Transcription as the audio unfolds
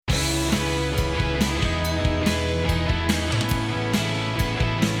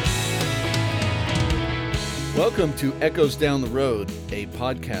Welcome to Echoes Down the Road, a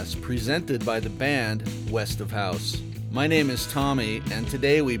podcast presented by the band West of House. My name is Tommy, and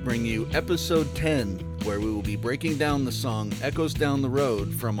today we bring you episode 10, where we will be breaking down the song Echoes Down the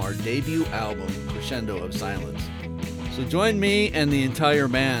Road from our debut album, Crescendo of Silence. So join me and the entire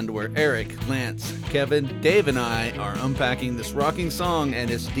band where Eric, Lance, Kevin, Dave, and I are unpacking this rocking song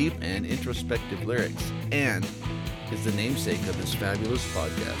and its deep and introspective lyrics, and is the namesake of this fabulous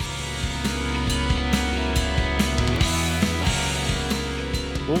podcast.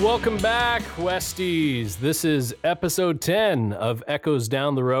 Well, welcome back, Westies. This is episode 10 of Echoes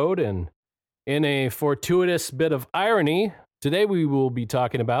Down the Road, and in a fortuitous bit of irony, today we will be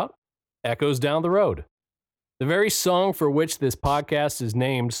talking about Echoes Down the Road, the very song for which this podcast is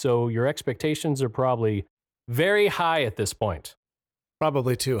named, so your expectations are probably very high at this point.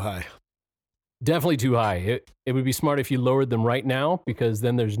 Probably too high. Definitely too high. It would be smart if you lowered them right now, because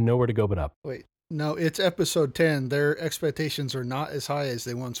then there's nowhere to go but up. Wait. No, it's episode 10. Their expectations are not as high as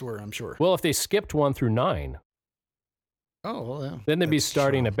they once were, I'm sure. Well, if they skipped 1 through 9, well, yeah. then they'd be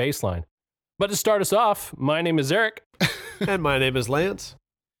starting a baseline. But to start us off, my name is Eric. And my name is Lance.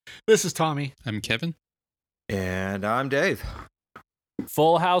 This is Tommy. I'm Kevin. And I'm Dave.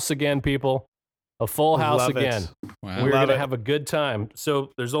 Full house again, people. A full house Love again. Wow. We're going to have a good time.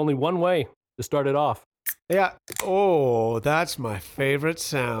 So there's only one way to start it off. Yeah. Oh, that's my favorite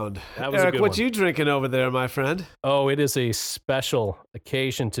sound. That was a Eric, good what one. you drinking over there, my friend? Oh, it is a special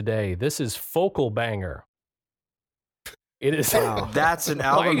occasion today. This is Focal Banger. It is. Wow. That's an Why are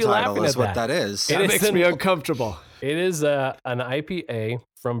album you title, laughing is at what that? that is. It That is makes me uncomfortable. It is an IPA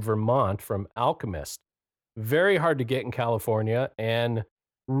from Vermont, from Alchemist. Very hard to get in California, and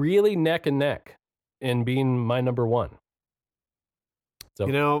really neck and neck in being my number one. So,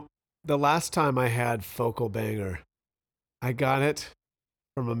 You know, the last time I had Focal Banger, I got it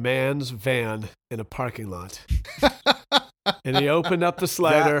from a man's van in a parking lot. And he opened up the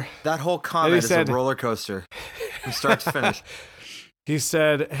slider. That whole comment said- is a roller coaster from start to finish. He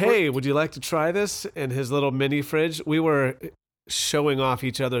said, "Hey, would you like to try this?" In his little mini fridge. We were showing off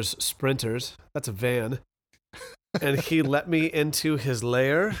each other's Sprinters. That's a van. And he let me into his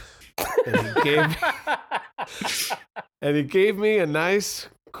lair. And he gave me a nice,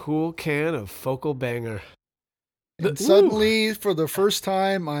 cool can of Focal Banger. And suddenly, for the first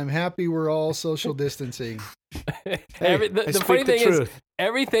time, I'm happy we're all social distancing. Hey, the funny thing is,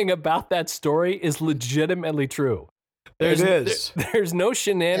 everything about that story is legitimately true. It is. There's no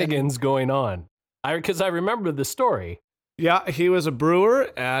shenanigans going on. Because I remember the story. Yeah, he was a brewer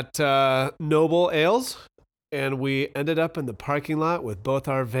at Noble Ales, and we ended up in the parking lot with both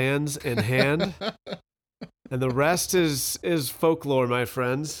our vans in hand. And the rest is folklore, my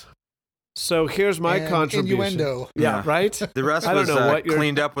friends. So here's my And contribution. innuendo. Yeah, right? The rest I don't was know what you're-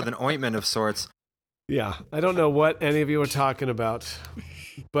 cleaned up with an ointment of sorts. Yeah, I don't know what any of you are talking about.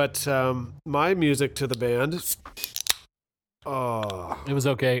 But my music to the band, It was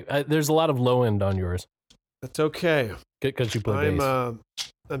okay. There's a lot of low end on yours that's okay. because you play bass.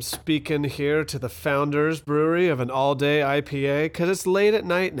 I'm speaking here to the Founders Brewery of an all-day IPA because it's late at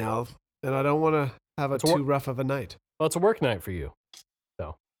night now, and I don't want to have It's too rough of a night. Well, it's a work night for you.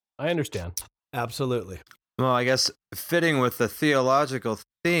 So I understand. Absolutely. Well, I guess fitting with the theological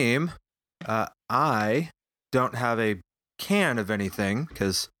theme, I don't have a can of anything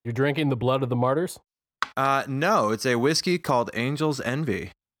because, You're drinking the blood of the martyrs? no, it's a whiskey called Angel's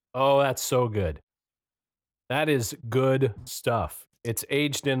Envy. Oh, that's so good. That is good stuff. It's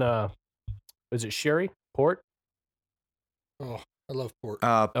aged in is it sherry? Port? Oh, I love port.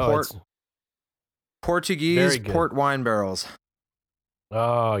 It's- Portuguese Very good. port wine barrels.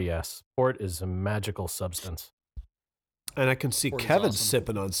 Oh, yes. Port is a magical substance. And I can see Port's Kevin awesome.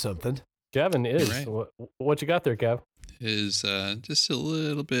 sipping on something. Kevin is. Right. What you got there, Kev? Is just a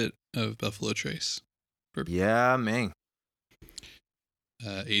little bit of Buffalo Trace. Yeah, man.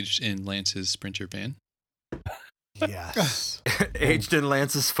 Aged in Lance's Sprinter van. Yes. Aged in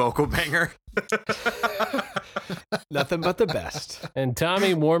Lance's Focal Banger. Nothing but the best. And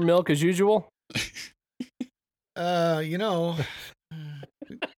Tommy, warm milk as usual? You know,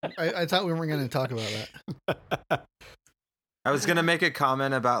 I thought we weren't going to talk about that. I was going to make a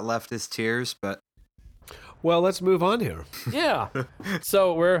comment about leftist tears, but Well, let's move on here. Yeah.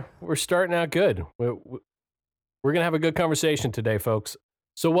 So we're starting out good. We're going to have a good conversation today, folks.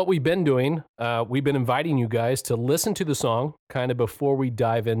 So what we've been doing, we've been inviting you guys to listen to the song kind of before we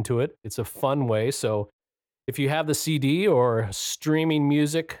dive into it. It's a fun way. So if you have the CD or streaming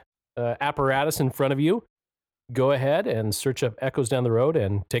music apparatus in front of you, go ahead and search up Echoes Down the Road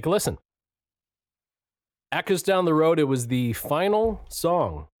and take a listen. Echoes Down the Road, it was the final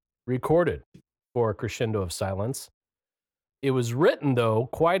song recorded for Crescendo of Silence. It was written, though,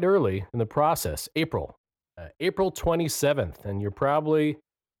 quite early in the process, April 27th. And you're probably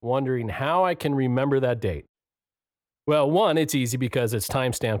wondering how I can remember that date. Well, one, it's easy because it's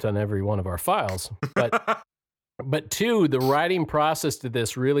timestamped on every one of our files. But two, the writing process to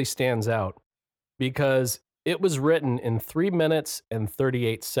this really stands out because it was written in 3 minutes and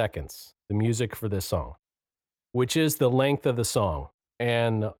 38 seconds, the music for this song, which is the length of the song.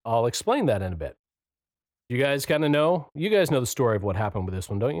 And I'll explain that in a bit. You guys kind of know? You guys know the story of what happened with this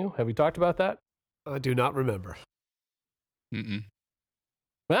one, don't you? Have we talked about that? I do not remember. Mm-mm.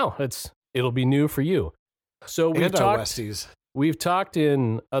 Well, it'll be new for you. So we've talked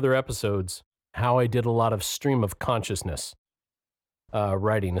in other episodes how I did a lot of stream of consciousness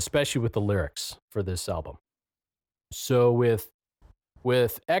writing, especially with the lyrics for this album. So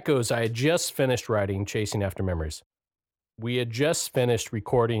with Echoes, I had just finished writing Chasing After Memories. We had just finished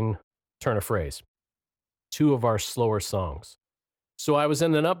recording Turn a Phrase, 2 of our slower songs. So I was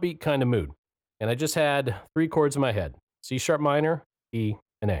in an upbeat kind of mood, and I just had 3 chords in my head: C sharp minor, E,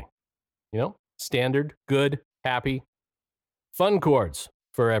 and A. You know, standard, good, happy, fun chords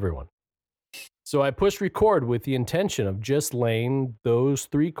for everyone. So I pushed record with the intention of just laying those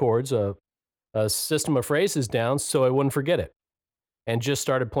 3 chords, a system of phrases down so I wouldn't forget it, and just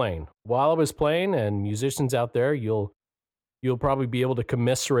started playing. While I was playing, and musicians out there, you'll probably be able to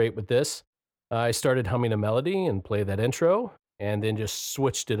commiserate with this, I started humming a melody and play that intro, and then just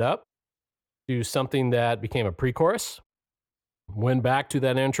switched it up to something that became a pre-chorus. Went back to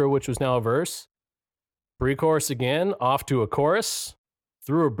that intro, which was now a verse. Pre-chorus again, off to a chorus.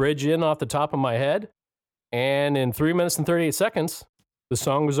 Threw a bridge in off the top of my head. And in 3 minutes and 38 seconds, the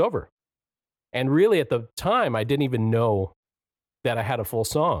song was over. And really, at the time, I didn't even know that I had a full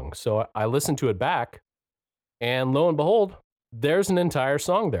song. So I listened to it back, and lo and behold, there's an entire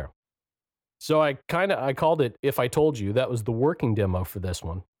song there. So I called it If I Told You. That was the working demo for this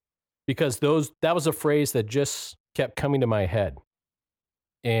one, because that was a phrase that just kept coming to my head.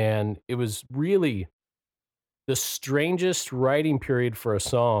 And it was really the strangest writing period for a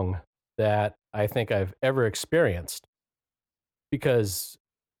song that I think I've ever experienced. Because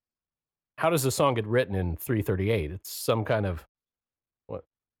how does a song get written in 3:38? It's some kind of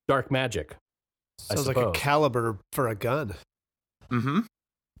dark magic. Sounds like a caliber for a gun. Mm-hmm.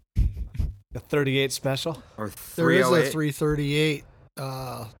 A 38 special? Or There is a 308.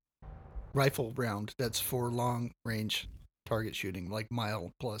 338 rifle round that's for long range target shooting, like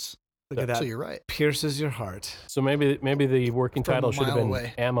mile plus. Look at that. So you're right. Pierces your heart. So maybe the working From a title should have mile been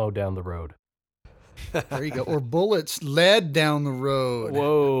away. Ammo Down the Road. There you go. Or bullets lead down the road.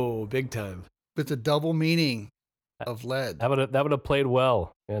 Whoa, big time. With the double meaning of lead. That would have played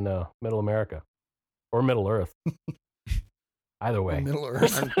well in Middle America or Middle Earth. Either Or way. Middle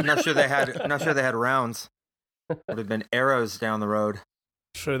Earth. I'm not sure they had rounds. Would have been arrows down the road.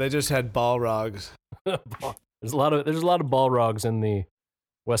 Sure, they just had Balrogs. There's a lot of Balrogs in the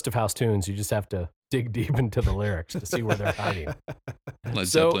West of House tunes. You just have to dig deep into the lyrics to see where they're hiding. Led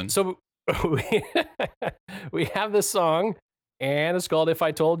Zeppelin. So we have this song, and it's called If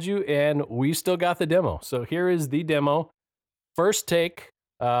I Told You, and we still got the demo. So here is the demo. First take,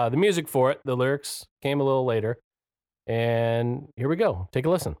 the music for it. The lyrics came a little later. And here we go. Take a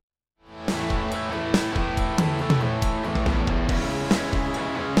listen.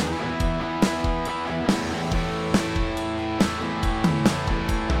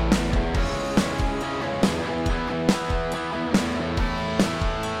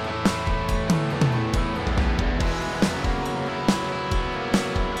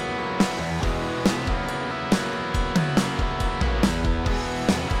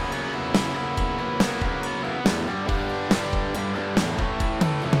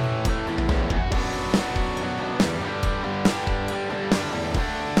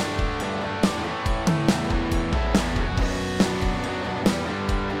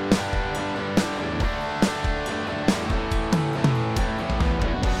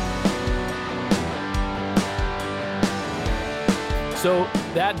 So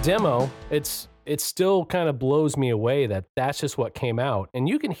that demo, it still kind of blows me away that that's just what came out. And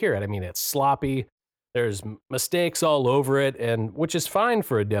you can hear it. I mean, it's sloppy. There's mistakes all over it, and which is fine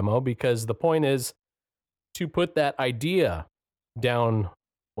for a demo because the point is to put that idea down.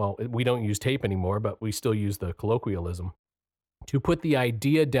 Well, we don't use tape anymore, but we still use the colloquialism to put the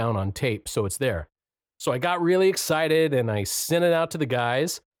idea down on tape so it's there. So I got really excited and I sent it out to the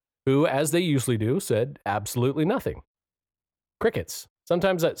guys who, as they usually do, said absolutely nothing. Crickets.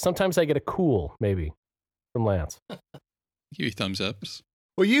 Sometimes I get a cool maybe from Lance. Give you thumbs ups.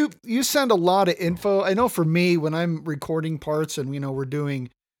 Well, you send a lot of info. I know for me, when I'm recording parts and, we're doing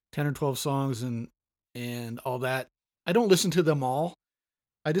 10 or 12 songs and all that. I don't listen to them all.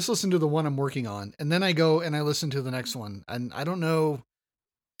 I just listen to the one I'm working on, and then I go and I listen to the next one. And I don't know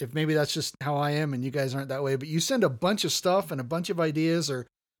if maybe that's just how I am and you guys aren't that way, but you send a bunch of stuff and a bunch of ideas, or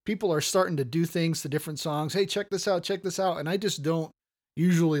people are starting to do things to different songs. Hey, check this out. And I just don't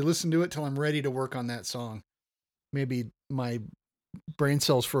usually listen to it till I'm ready to work on that song. Maybe my brain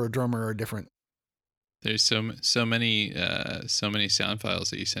cells for a drummer are different. There's so many sound files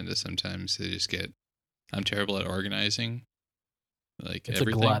that you send us. Sometimes they just get. I'm terrible at organizing. Like It's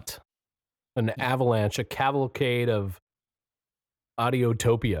everything. a glut, an avalanche, a cavalcade of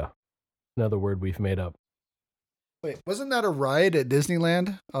audiotopia. Another word we've made up. Wait, wasn't that a ride at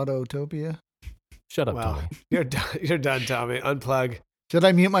Disneyland? Autotopia? Shut up, Wow. Tommy. You're done. You're done, Tommy. Unplug. Should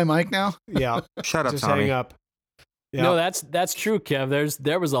I mute my mic now? Yeah. Shut up, Just Tommy. hang up. Yeah. No, that's true, Kev.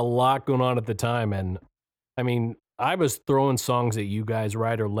 There was a lot going on at the time, and I mean, I was throwing songs at you guys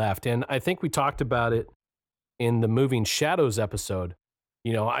right or left, and I think we talked about it in the Moving Shadows episode.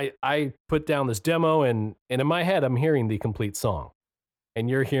 You know, I put down this demo, and in my head, I'm hearing the complete song, and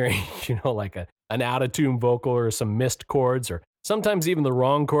you're hearing, you know, like an out of tune vocal or some missed chords, or sometimes even the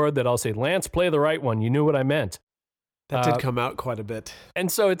wrong chord that I'll say, Lance, play the right one. You knew what I meant. That did come out quite a bit.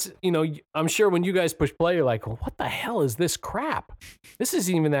 And so it's, you know, I'm sure when you guys push play, you're like, well, what the hell is this crap? This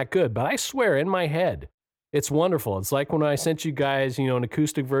isn't even that good. But I swear in my head, it's wonderful. It's like when I sent you guys, you know, an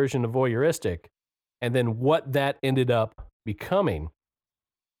acoustic version of Voyeuristic, and then what that ended up becoming.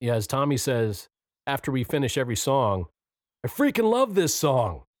 Yeah, as Tommy says, after we finish every song, I freaking love this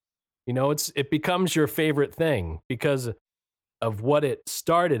song. You know, it becomes your favorite thing because of what it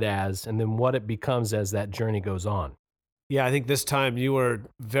started as and then what it becomes as that journey goes on. Yeah, I think this time you were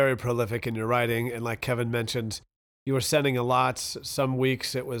very prolific in your writing. And like Kevin mentioned, you were sending a lot. Some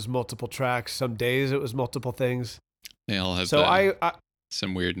weeks it was multiple tracks. Some days it was multiple things. They all have So I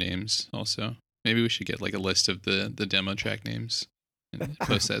some weird names also. Maybe we should get like a list of the demo track names and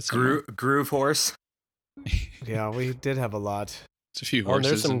post that somewhere. Groove Horse. yeah, we did have a lot. There's a few Oh, and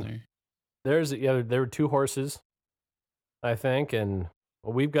there's horses in some- there. There were 2 horses, I think, and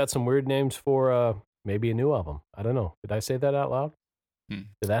we've got some weird names for maybe a new album. I don't know. Did I say that out loud? Hmm.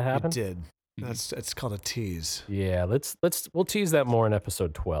 Did that happen? We did. Mhm. It's called a tease. Yeah, we'll tease that more in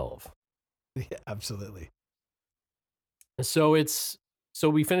episode 12. Yeah, absolutely. So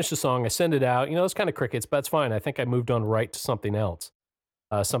we finished the song. I send it out. You know, it's kind of crickets, but that's fine. I think I moved on right to something else.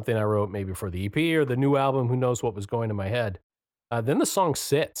 Something I wrote maybe for the EP or the new album. Who knows what was going in my head. Then the song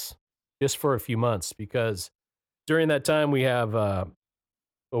sits just for a few months because during that time we have,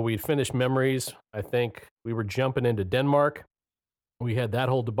 we'd finished Memories. I think we were jumping into Denmark. We had that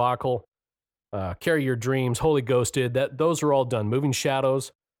whole debacle. Carry Your Dreams, Holy Ghosted. Those are all done. Moving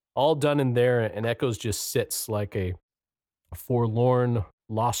Shadows, all done in there. And Echoes just sits like a forlorn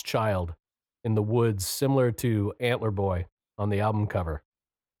lost child in the woods, similar to Antler Boy on the album cover.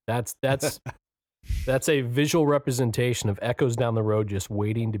 That's a visual representation of Echoes down the road just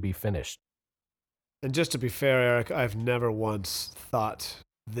waiting to be finished. And just to be fair, Eric, I've never once thought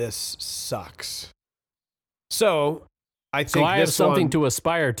this sucks. So I think So I have this something one, to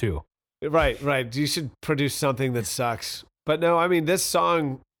aspire to. Right. You should produce something that sucks. But no, I mean, this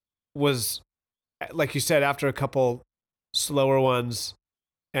song was, like you said, after a couple slower ones,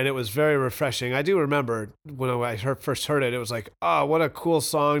 and it was very refreshing. I do remember when I first heard it, it was like, oh, what a cool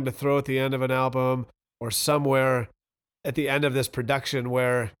song to throw at the end of an album or somewhere at the end of this production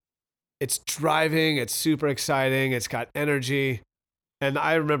where it's driving, it's super exciting, it's got energy. And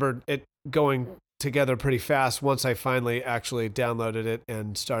I remember it going together pretty fast once I finally actually downloaded it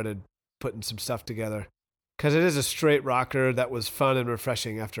and started putting some stuff together. Because it is a straight rocker that was fun and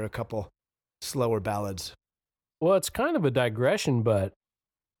refreshing after a couple slower ballads. Well, it's kind of a digression, but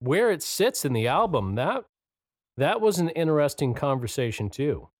where it sits in the album, that was an interesting conversation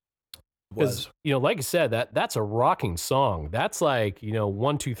too. Because, you know, like I said, that's a rocking song. That's like, you know,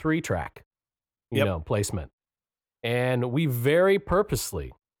 1, 2, 3 track, you know, placement. And we very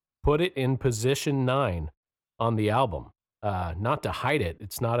purposely put it in position 9 on the album, not to hide it.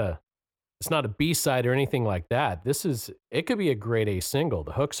 It's not a B-side or anything like that. It could be a grade A single.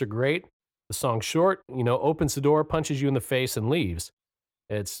 The hooks are great. The song's short, you know, opens the door, punches you in the face and leaves.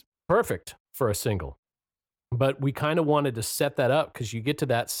 It's perfect for a single. But we kind of wanted to set that up because you get to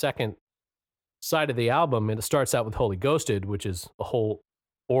that second side of the album and it starts out with Holy Ghosted, which is a whole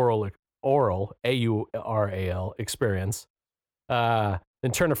oral AURAL experience. Then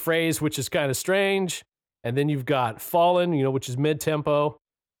Turn a Phrase, which is kind of strange. And then you've got Fallen, you know, which is mid-tempo.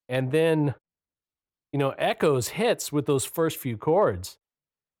 And then, you know, Echoes hits with those first few chords.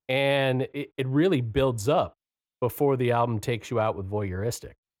 And it really builds up before the album takes you out with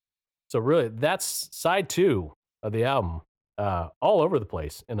Voyeuristic. So really, that's side 2 of the album, all over the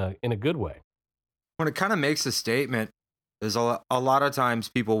place in a good way. When it kind of makes a statement, is a lot of times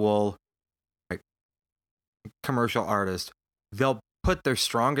people will, like commercial artists, they'll put their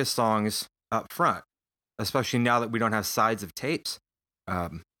strongest songs up front, especially now that we don't have sides of tapes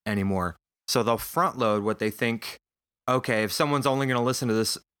anymore. So they'll front load what they think, okay, if someone's only going to listen to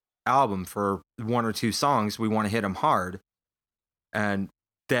this album for 1 or 2 songs, we want to hit them hard. And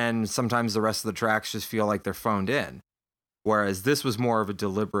then sometimes the rest of the tracks just feel like they're phoned in. Whereas this was more of a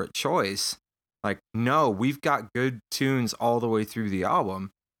deliberate choice. Like, no, we've got good tunes all the way through the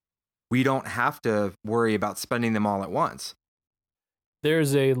album. We don't have to worry about spending them all at once.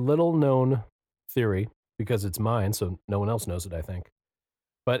 There's a little known theory, because it's mine, so no one else knows it, I think.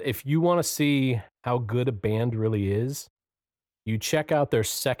 But if you want to see how good a band really is, you check out their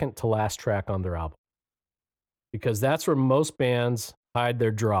second to last track on their album. Because that's where most bands hide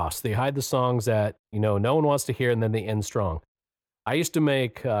their dross. They hide the songs that, no one wants to hear, and then they end strong. I used to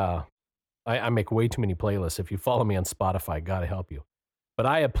make, I make way too many playlists. If you follow me on Spotify, gotta help you. But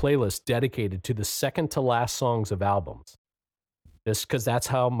I have playlists dedicated to the second to last songs of albums. Just because that's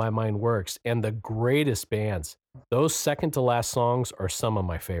how my mind works. And the greatest bands, those second to last songs are some of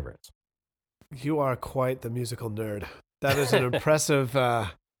my favorites. You are quite the musical nerd. That is an impressive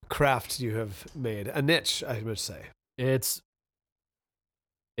craft you have made. A niche, I would say. It's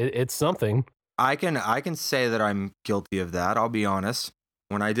something. I can say that I'm guilty of that. I'll be honest.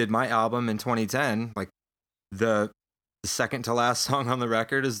 When I did my album in 2010, like the second to last song on the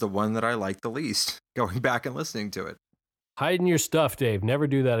record is the one that I like the least, going back and listening to it. Hiding your stuff, Dave. Never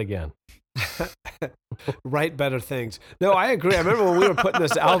do that again. Write better things. No, I agree. I remember when we were putting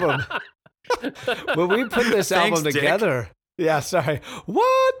this album, album together. Dick. Yeah, sorry.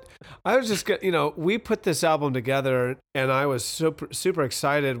 What? I was just, we put this album together, and I was super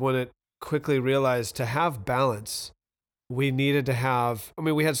excited when it quickly realized to have balance, we needed to have,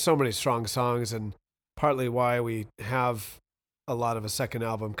 we had so many strong songs, and partly why we have a lot of a second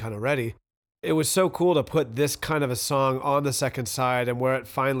album kind of ready. It was so cool to put this kind of a song on the second side, and where it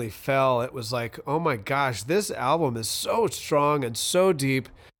finally fell, it was like, oh my gosh, this album is so strong and so deep,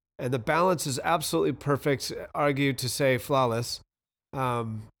 and the balance is absolutely perfect, argued to say flawless.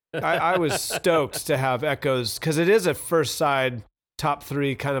 I was stoked to have Echoes, because it is a first side top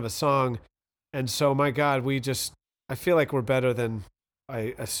 3 kind of a song. And so, my God, I feel like we're better than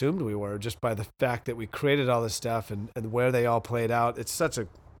I assumed we were, just by the fact that we created all this stuff and where they all played out. It's such a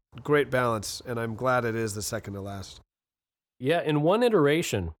great balance, and I'm glad it is the second to last. Yeah, in one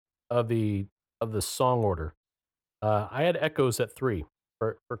iteration of the song order, I had Echoes at 3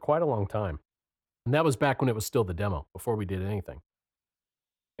 for quite a long time. And that was back when it was still the demo, before we did anything.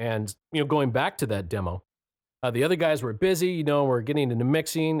 And, going back to that demo, the other guys were busy, we're getting into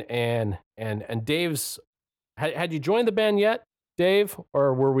mixing, and Dave's, had you joined the band yet, Dave?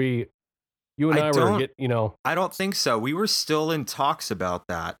 Or were we, you and I were I don't think so. We were still in talks about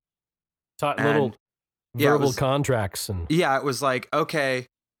that. Little verbal contracts. Yeah, it was like, okay,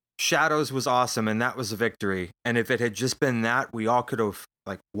 Shadows was awesome, and that was a victory. And if it had just been that, we all could have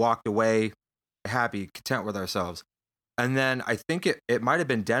walked away happy, content with ourselves. And then I think it might have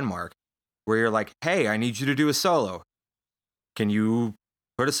been Denmark, where you're like, hey, I need you to do a solo. Can you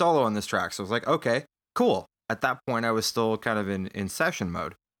put a solo on this track? So I was like, okay, cool. At that point, I was still kind of in session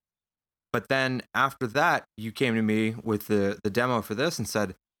mode. But then after that, you came to me with the demo for this and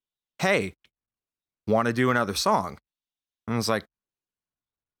said, hey, want to do another song? And I was like,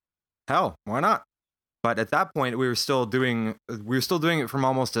 hell, why not? But at that point, we were still doing it from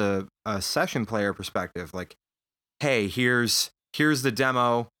almost a session player perspective. Like, hey, here's the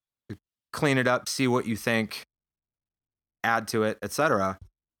demo, clean it up, see what you think, add to it, etc.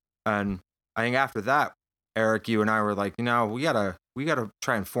 And I think after that, Eric, you and I were like, we gotta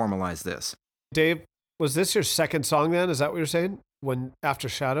try and formalize this. Dave, was this your second song then? Is that what you're saying? When after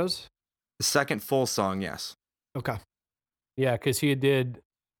Shadows? The second full song, yes. Okay. Yeah, because he did.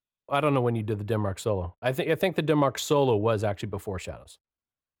 I don't know when you did the Denmark solo. I think the Denmark solo was actually before Shadows.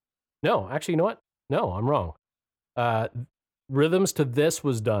 No, actually, you know what? No, I'm wrong. Rhythms to this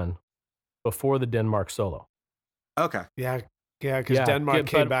was done before the Denmark solo. Okay. Yeah, because Denmark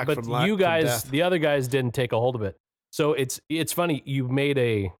came back from But you guys, death. the other guys, didn't take a hold of it. So it's funny. You made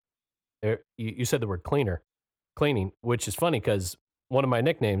you said the word cleaning, which is funny because one of my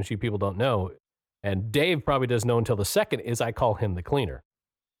nicknames you people don't know, and Dave probably doesn't know until the second, is I call him the Cleaner,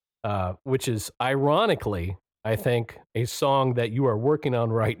 which is ironically, I think, a song that you are working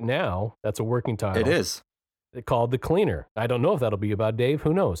on right now. That's a working title. It is. Called The Cleaner. I don't know if that'll be about Dave.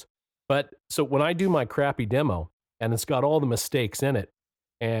 Who knows? But so when I do my crappy demo and it's got all the mistakes in it,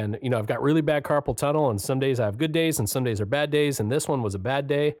 And, I've got really bad carpal tunnel, and some days I have good days and some days are bad days. And this one was a bad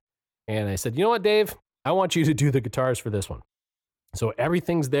day. And I said, you know what, Dave, I want you to do the guitars for this one. So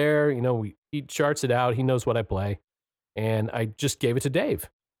everything's there. He charts it out. He knows what I play. And I just gave it to Dave.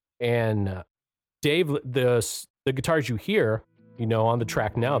 And Dave, the guitars you hear, on the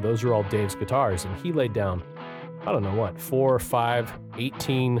track now, those are all Dave's guitars. And he laid down, I don't know what, 4 or 5,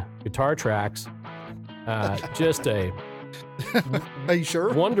 18 guitar tracks. Just a Are you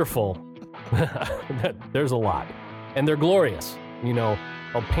sure? wonderful. There's a lot. And they're glorious.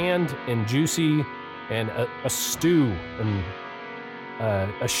 All panned and juicy, and a stew and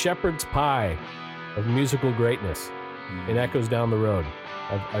a shepherd's pie of musical greatness. It echoes down the road.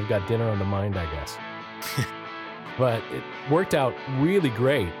 I've got dinner on the mind, I guess. But it worked out really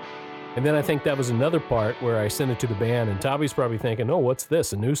great. And then I think that was another part where I sent it to the band, and Tommy's probably thinking, oh, what's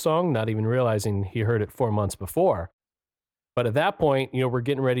this, a new song? Not even realizing he heard it 4 months before. But at that point, we're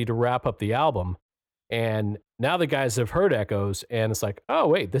getting ready to wrap up the album. And now the guys have heard Echoes, and it's like, oh,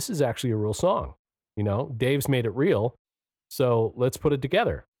 wait, this is actually a real song. Dave's made it real. So let's put it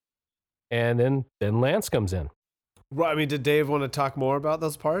together. And then Lance comes in. Well, I mean, did Dave want to talk more about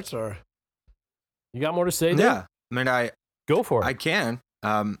those parts, or? You got more to say, Dave? Yeah. I mean, Go for it. I can.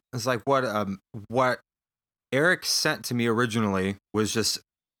 It's like what Eric sent to me originally was just,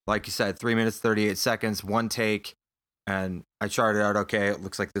 like you said, 3 minutes, 38 seconds, one take. And I charted out, okay, it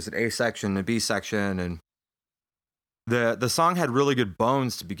looks like there's an A section, a B section. And the song had really good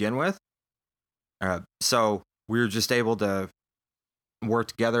bones to begin with. So we were just able to work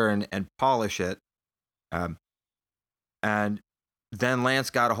together and polish it. And then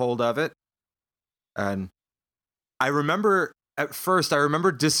Lance got a hold of it. And I remember at first,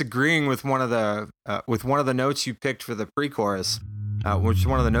 disagreeing with one of the notes you picked for the pre-chorus, which is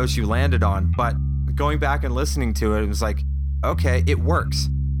one of the notes you landed on. But going back and listening to it, it was like, okay, it works.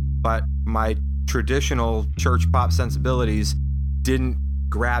 But my traditional church pop sensibilities didn't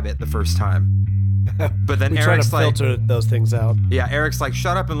grab it the first time. But then Eric's like, filter those things out. Yeah, Eric's like,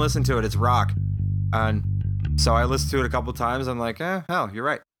 shut up and listen to it. It's rock. And so I listened to it a couple times. I'm like, hell, you're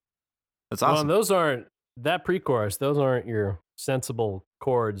right. That's awesome. Well, those aren't that pre-chorus. Those aren't your sensible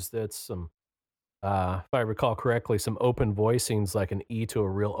chords. That's some, if I recall correctly, some open voicings like an E to a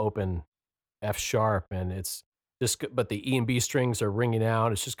real open F sharp, and it's just. But the E and B strings are ringing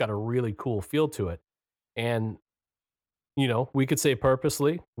out. It's just got a really cool feel to it, and we could say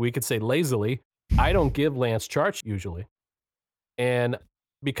purposely, we could say lazily. I don't give Lance charts usually, and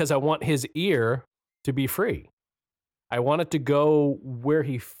because I want his ear to be free. I want it to go where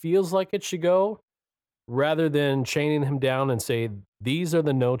he feels like it should go, rather than chaining him down and say, these are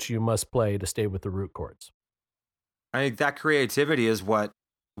the notes you must play to stay with the root chords. I think that creativity is what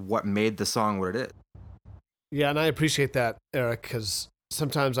made the song what it is. Yeah, and I appreciate that, Eric, because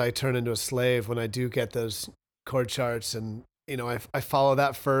sometimes I turn into a slave when I do get those chord charts, and I follow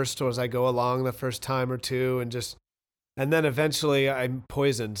that first, or as I go along the first time or two, and then eventually I'm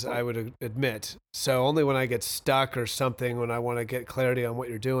poisoned, I would admit. So only when I get stuck or something, when I want to get clarity on what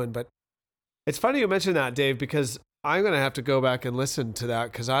you're doing. But it's funny you mentioned that, Dave, because I'm going to have to go back and listen to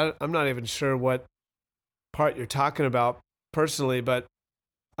that, because I'm not even sure what part you're talking about personally, but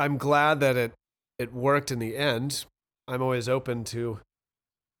I'm glad that it worked in the end. I'm always open to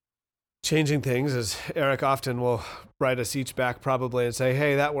changing things, as Eric often will write us each back probably and say,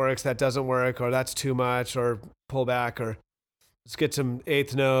 hey, that works, that doesn't work, or that's too much, or pull back, or let's get some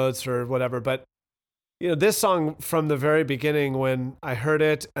eighth notes or whatever. But this song from the very beginning, when I heard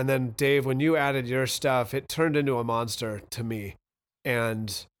it, and then Dave, when you added your stuff, it turned into a monster to me.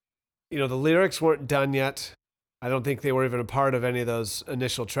 And the lyrics weren't done yet. I don't think they were even a part of any of those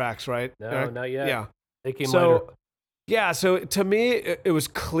initial tracks, right? No, Eric? not yet. Yeah. They came later. Yeah, so to me, it was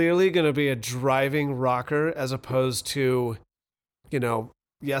clearly going to be a driving rocker as opposed to,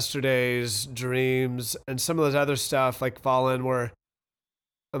 Yesterday's, Dreams, and some of those other stuff like Fallen, where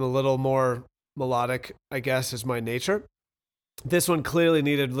I'm a little more melodic, I guess, is my nature. This one clearly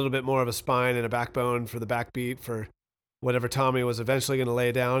needed a little bit more of a spine and a backbone for the backbeat for whatever Tommy was eventually going to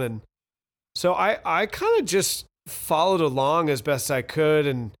lay down. And so I kind of just followed along as best I could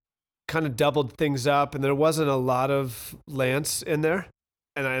and kind of doubled things up, and there wasn't a lot of Lance in there.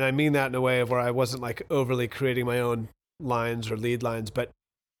 And I mean that in a way of where I wasn't like overly creating my own lines or lead lines, but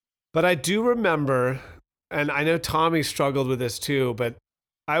I do remember, and I know Tommy struggled with this too, but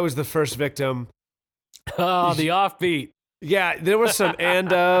I was the first victim. Oh, the offbeat. Yeah, there were some and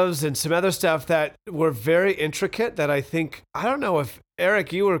ofs and some other stuff that were very intricate that I don't know if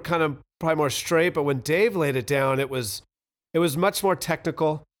Eric, you were kind of probably more straight, but when Dave laid it down, it was much more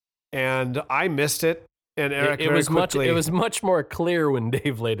technical. And I missed it. and Eric it very was quickly. it was much more clear when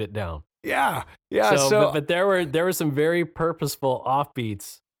Dave laid it down. Yeah. So, but there were some very purposeful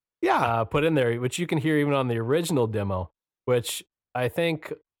offbeats yeah. put in there, which you can hear even on the original demo. Which I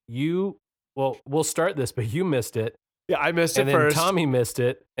think we'll start this, but you missed it. Yeah, I missed it and then first. Tommy missed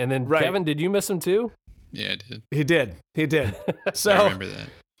it, and then Right. Kevin, did you miss him too? Yeah, I did. He did. So I remember that.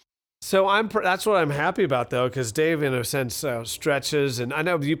 So that's what I'm happy about, though, because Dave, in a sense, stretches, and I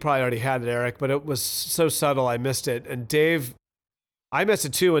know you probably already had it, Eric, but it was so subtle I missed it. And Dave, I missed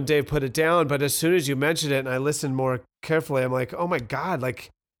it too when Dave put it down, but as soon as you mentioned it and I listened more carefully, I'm like, oh my God,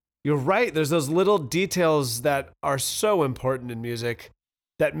 like, you're right. There's those little details that are so important in music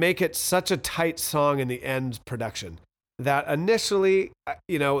that make it such a tight song in the end production. That initially,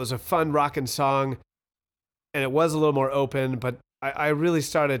 it was a fun rockin' song, and it was a little more open, but I really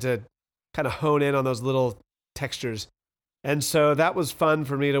started to kind of hone in on those little textures. And so that was fun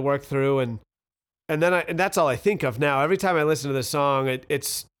for me to work through. And that's all I think of now. Every time I listen to this song,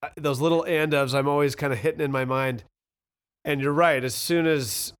 it's those little and ofs I'm always kind of hitting in my mind. And you're right. As soon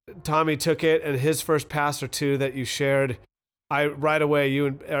as Tommy took it and his first pass or two that you shared, right away, you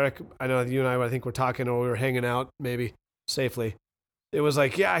and Eric, I know you and I think we're talking or we were hanging out maybe safely. It was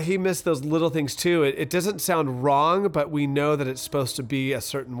like, yeah, he missed those little things too. It doesn't sound wrong, but we know that it's supposed to be a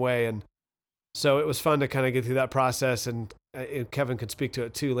certain way. And so it was fun to kind of get through that process. And Kevin could speak to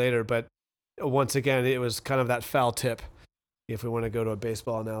it too later. But once again, it was kind of that foul tip, if we want to go to a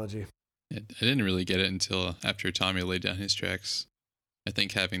baseball analogy. I didn't really get it until after Tommy laid down his tracks. I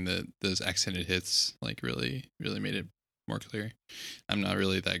think having those accented hits like really, really made it more clear. I'm not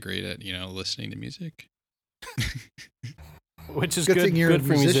really that great at, listening to music. Which is Good thing you're good a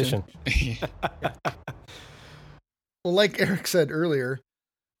for a musician. Well, like Eric said earlier,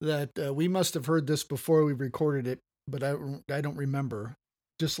 that we must have heard this before we recorded it, but I don't remember.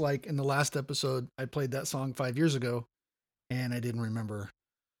 Just like in the last episode, I played that song 5 years ago, and I didn't remember.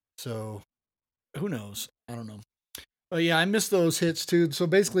 So, who knows? I don't know. But yeah, I missed those hits too. So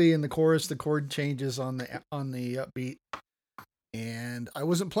basically, in the chorus, the chord changes on the upbeat, and I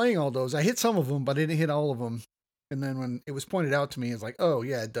wasn't playing all those. I hit some of them, but I didn't hit all of them. And then when it was pointed out to me, it's like, oh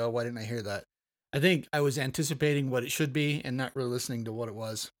yeah, duh, why didn't I hear that? I think I was anticipating what it should be and not really listening to what it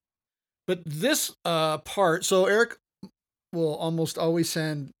was. But this part, so Eric will almost always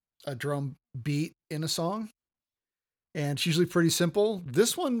send a drum beat in a song. And it's usually pretty simple.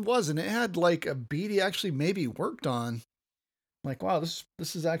 This one wasn't. It had like a beat he actually maybe worked on. I'm like, wow, this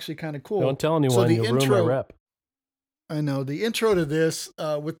is actually kind of cool. Don't tell anyone, so the you'll intro, ruin my rep. I know. The intro to this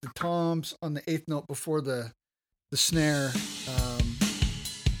with the toms on the eighth note before the snare,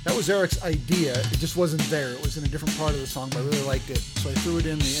 that was Eric's idea. It just wasn't there. It was in a different part of the song, but I really liked it. So I threw it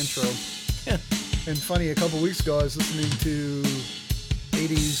in the intro. And funny, a couple weeks ago, I was listening to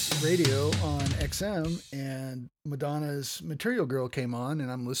 80s radio on XM, and Madonna's Material Girl came on,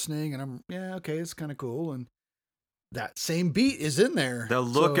 and I'm listening, and okay, it's kind of cool. And that same beat is in there. The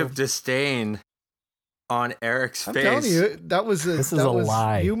look of disdain on Eric's I'm face. telling you, this is a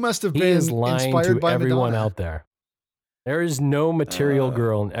lie. You must have He been is lying inspired to by everyone Madonna. out there. There is no Material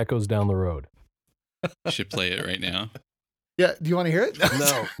Girl in Echoes Down the Road. You should play it right now. Yeah, do you want to hear it?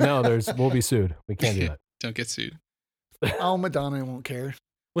 No, we'll be sued. We can't do that. Don't get sued. Oh, Madonna won't care.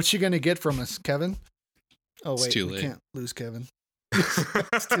 What's she going to get from us, Kevin? Oh, It's wait, too we late. can't lose Kevin.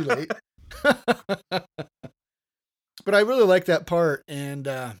 It's too late. But I really like that part, and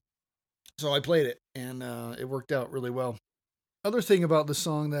so I played it, and it worked out really well. Other thing about the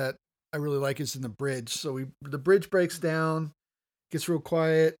song that I really like is in the bridge. So the bridge breaks down, gets real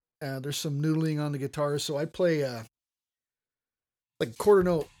quiet. There's some noodling on the guitar, so I play like quarter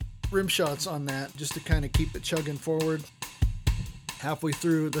note rim shots on that just to kind of keep it chugging forward. Halfway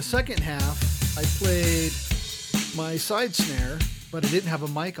through the second half, I played my side snare, but I didn't have a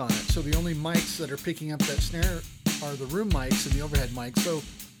mic on it. So the only mics that are picking up that snare are the room mics and the overhead mics. So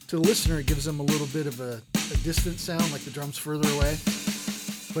to the listener, it gives them a little bit of a distant sound, like the drum's further away,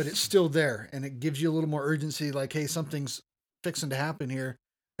 but it's still there. And it gives you a little more urgency, like, hey, something's fixing to happen here.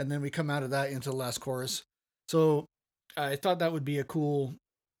 And then we come out of that into the last chorus. So I thought that would be a cool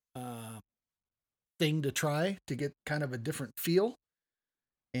thing to try to get kind of a different feel.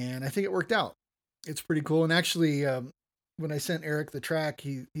 And I think it worked out. It's pretty cool. And actually, when I sent Eric the track,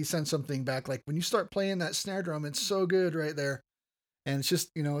 he sent something back like, when you start playing that snare drum, it's so good right there. And it's just,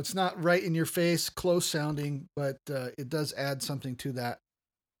 it's not right in your face, close sounding, but it does add something to that,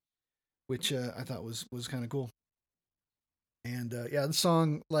 which I thought was kind of cool. And yeah, the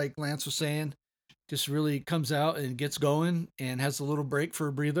song, like Lance was saying, just really comes out and gets going and has a little break for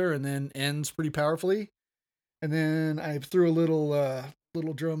a breather and then ends pretty powerfully. And then I threw a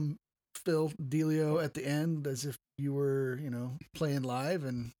little drum fill dealio at the end as if you were, playing live,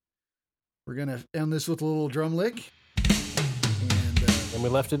 and we're gonna end this with a little drum lick. And we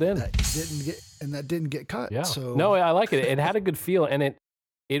left it in. That didn't get cut. Yeah. So No, I like it. It had a good feel, and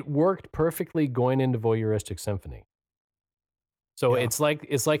it worked perfectly going into Voyeuristic Symphony. So Yeah. it's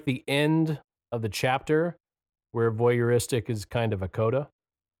like the end of the chapter where Voyeuristic is kind of a coda,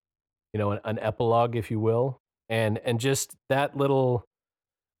 an epilogue, if you will, and just that little,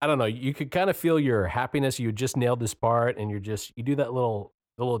 I don't know, you could kind of feel your happiness. You just nailed this part, and you do that the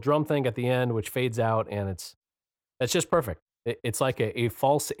little drum thing at the end, which fades out, and that's just perfect. It's like a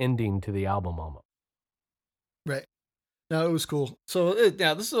false ending to the album almost. right. No, it was cool. So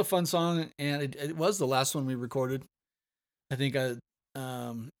this is a fun song, and it was the last one we recorded. I think it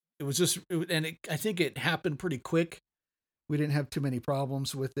was just, I think it happened pretty quick. We didn't have too many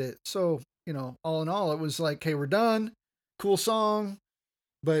problems with it. So, all in all, it was like, hey, we're done. Cool song.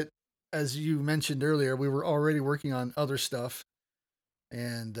 But as you mentioned earlier, we were already working on other stuff.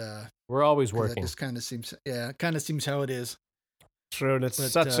 And we're always 'cause working. That just kind of seems how it is. True, and it's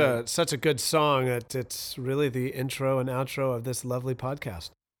such a good song that it's really the intro and outro of this lovely podcast.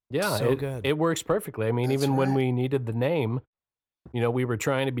 Yeah, so good. It works perfectly. I mean, That's even when right. we needed the name, we were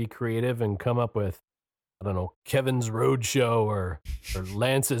trying to be creative and come up with, I don't know, Kevin's Roadshow or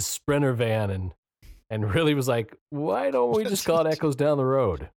Lance's Sprinter Van, and really was like, why don't we just call it Echoes Down the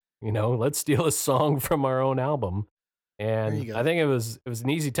Road? Let's steal a song from our own album. There you And go. I think it was an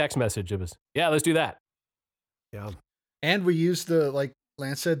easy text message. It was, yeah, let's do that. Yeah. And we used like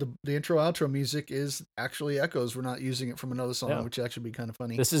Lance said, the intro outro music is actually Echoes. We're not using it from another song, Yeah. which actually be kind of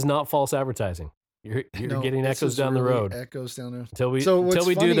funny. This is not false advertising. You're No, getting this Echoes is Down the really Road Echoes down the road. until we So what's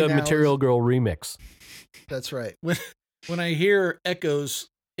do funny the now Material is- Girl remix. That's right. When I hear Echoes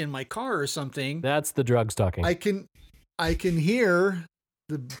in my car or something, That's the drugs talking. I can hear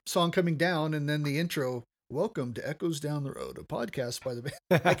the song coming down and then the intro. Welcome to Echoes Down the Road, a podcast by the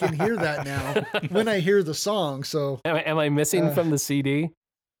band. I can hear that now when I hear the song. So Am I missing from the CD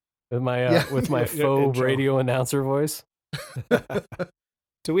with my Yeah. with my Your faux intro. radio announcer voice?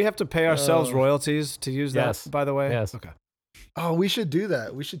 Do we have to pay ourselves Oh. royalties to use that, Yes. by the way? Yes. Okay. oh, we should do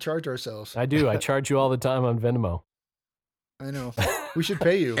that. We should charge ourselves. I do. I charge you all the time on Venmo. I know. We should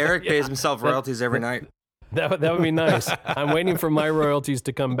pay you. Eric Yeah. pays himself royalties every night. That would be nice. I'm waiting for my royalties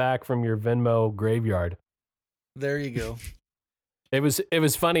to come back from your Venmo graveyard. There you go. It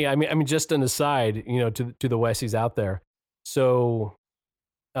was funny. I mean, just an aside, to the Wessies out there. So,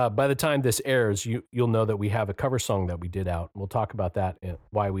 by the time this airs, you'll know that we have a cover song that we did out. We'll talk about that and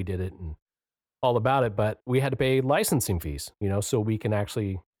why we did it and all about it. But we had to pay licensing fees, so we can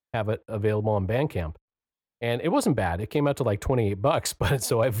actually have it available on Bandcamp. And it wasn't bad. It came out to like $28, but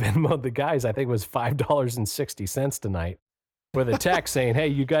so I Venmoed the guys. I think it was $5.60 tonight with a text saying, "Hey,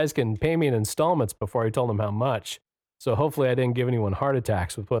 you guys can pay me in installments," before I told them how much. So hopefully I didn't give anyone heart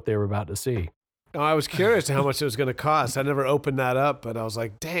attacks with what they were about to see. Oh, I was curious to how much it was going to cost. I never opened that up, but I was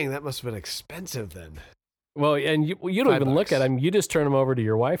like, dang, that must have been expensive then. Well, and you don't even look $5. at them. You just turn them over to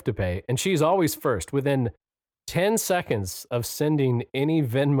your wife to pay. And she's always first. Within 10 seconds of sending any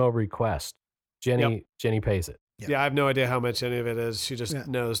Venmo request, Jenny pays it. Yeah. Yeah, I have no idea how much any of it is. She just Yeah.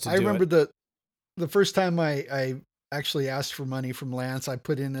 knows to I do remember it. the first time I actually asked for money from Lance, I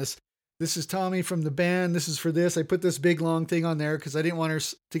put in this is Tommy from the band. This is for this. I put this big long thing on there because I didn't want her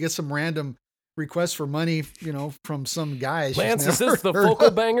to get some random request for money, from some guy. she's Lance, is never this the heard vocal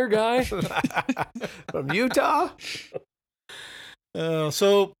of. banger guy? From Utah?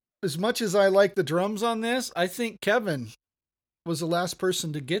 So as much as I like the drums on this, I think Kevin was the last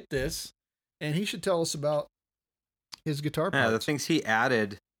person to get this, and he should tell us about his guitar Yeah, the parts. things he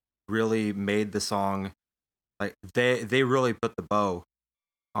added really made the song like they really put the bow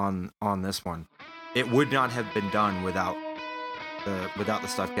on this one. It would not have been done without the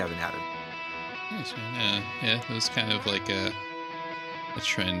stuff Kevin added. Nice, man. Yeah, it was kind of like a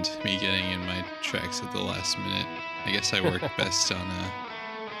trend, me getting in my tracks at the last minute. I guess I work best on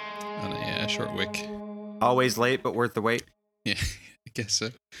a short wick. Always late, but worth the wait. Yeah, I guess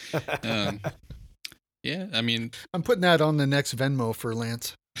so. Yeah, I mean, I'm putting that on the next Venmo for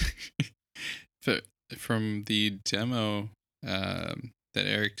Lance. but from the demo that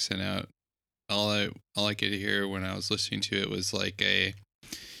Eric sent out, all I could hear when I was listening to it was like a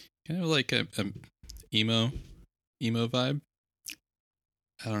kind of like a emo vibe.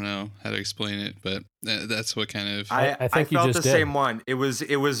 I don't know how to explain it, but that's what kind of I think you felt just the did. same one. It was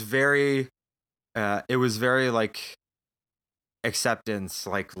very like acceptance,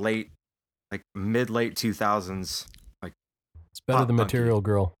 like mid late 2000s. It's better Pop than punky. Material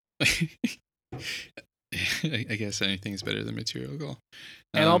Girl. I guess anything's better than Material Girl.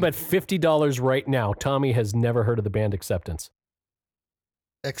 And I'll bet $50 right now, Tommy has never heard of the band Acceptance.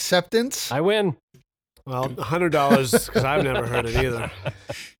 Acceptance? I win. Well, $100 because I've never heard it either.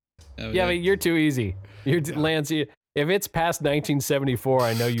 Yeah, but you're too easy. Lance, if it's past 1974,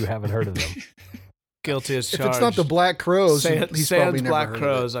 I know you haven't heard of them. Guilty as charged. If it's not the Black Crows, he's probably Sans never Black heard of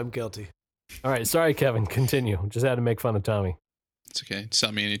Crows, I'm guilty. All right, sorry, Kevin. Continue. Just had to make fun of Tommy. It's okay.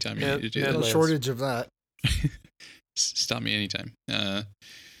 Stop me anytime you Yeah, need to do yeah, it. No that. Lance. shortage of that. Stop me anytime.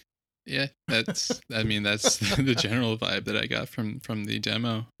 Yeah, that's the general vibe that I got from the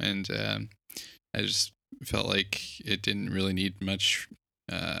demo, and I just felt like it didn't really need much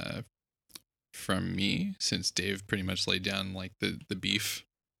from me, since Dave pretty much laid down like the beef.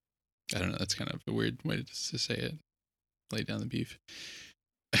 I don't know, that's kind of a weird way to say it. Lay down the beef.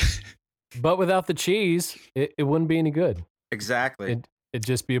 But without the cheese, it wouldn't be any good. Exactly. It'd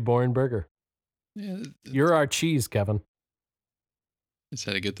just be a boring burger. Yeah, You're our cheese, Kevin. is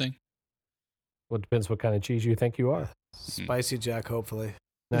that a good thing? Well, it depends what kind of cheese you think you are. Spicy Jack, hopefully.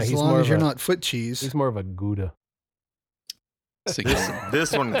 No, As he's long more as of you're a, not foot cheese. He's more of a Gouda.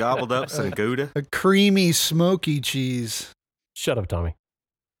 This one gobbled up some Gouda. A creamy, smoky cheese. Shut up, Tommy.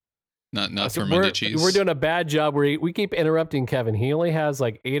 Not So fermented cheese. We're doing a bad job. We keep interrupting Kevin. He only has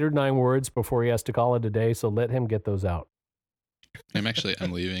like 8 or 9 words before he has to call it a day, so let him get those out.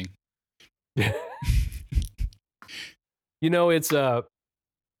 I'm leaving. You know, it's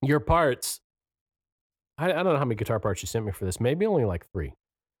your parts. I don't know how many guitar parts you sent me for this. Maybe only like 3.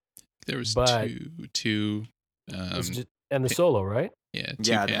 There was But- two. And the solo, right? Yeah,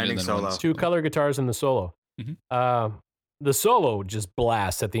 Yeah, the Canada ending and then solo. one 2 color guitars in the solo. Mhm. The solo just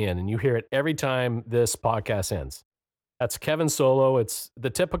blasts at the end, and you hear it every time this podcast ends. That's Kevin's solo. It's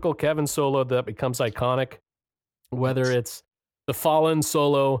the typical Kevin solo that becomes iconic, whether it's the Fallen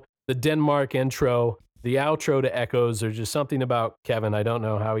solo, the Denmark intro, the outro to Echoes. There's just something about Kevin. I don't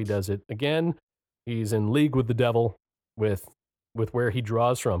know how he does it. Again, he's in league with the devil with where he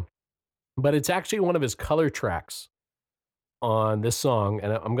draws from. But it's actually one of his color tracks on this song,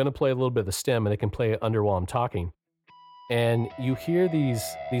 and I'm going to play a little bit of the stem, and it can play under while I'm talking. And you hear these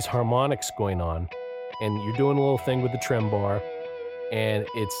harmonics going on, and you're doing a little thing with the trem bar, and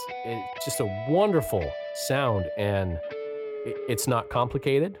it's just a wonderful sound, and it's not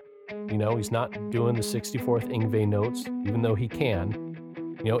complicated. You know, he's not doing the 64th Yngwie notes, even though he can.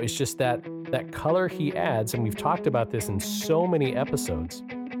 You know, it's just that color he adds, and we've talked about this in so many episodes.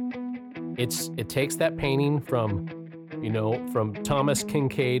 It takes that painting from Thomas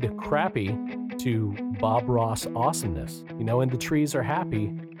Kincaid crappy to Bob Ross awesomeness. You know, and the trees are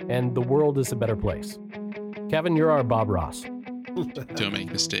happy, and the world is a better place. Kevin, you're our Bob Ross. Don't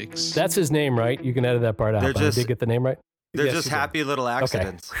make mistakes. That's his name, right? You can edit that part out. They're But I just- did get the name right. They're Yes, just you did. happy little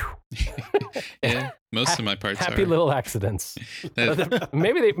accidents. Yeah, most of my parts Happy are. little accidents. That,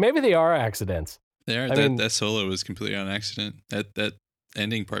 maybe they are accidents. that solo was completely on accident. That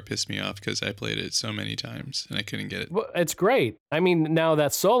ending part pissed me off because I played it so many times and I couldn't get it. Well, it's great. I mean, now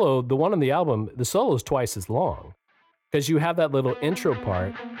that solo, the one on the album, the solo is twice as long because you have that little intro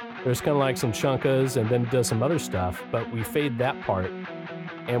part. There's kind of like some chunkas and then does some other stuff, but we fade that part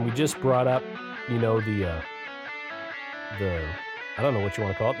and we just brought up, you know, the I don't know what you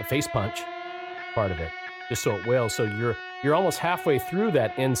want to call it, the face punch part of it, just so it wails. So you're almost halfway through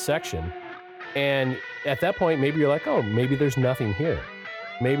that end section, and at that point, maybe you're like, oh, maybe there's nothing here.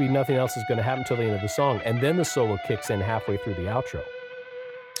 Maybe nothing else is going to happen till the end of the song, and then the solo kicks in halfway through the outro.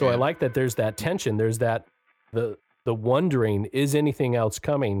 So I Yeah. like that there's that tension. There's that the wondering, is anything else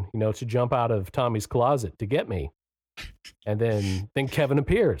coming, you know, to jump out of Tommy's closet to get me? And then Kevin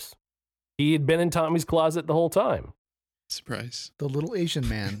appears. He had been in Tommy's closet the whole time. Surprise. The little Asian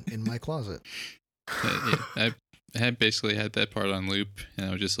man in my closet. I had basically had that part on loop and I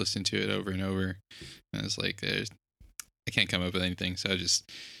would just listen to it over and over. And I was like, I can't come up with anything. So I just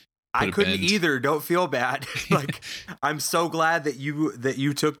I put a couldn't bend. either. Don't feel bad. Like, I'm so glad that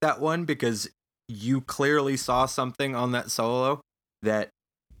you took that one because you clearly saw something on that solo that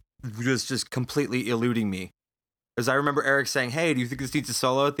was just completely eluding me. Because I remember Eric saying, "Hey, do you think this needs a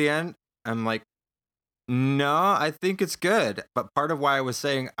solo at the end?" I'm like, "No, I think it's good." But part of why I was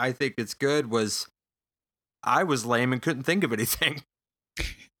saying I think it's good was I was lame and couldn't think of anything.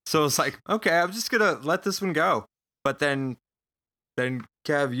 So it's like, okay, I'm just gonna let this one go. But then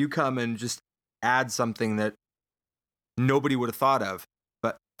Kev, you come and just add something that nobody would have thought of,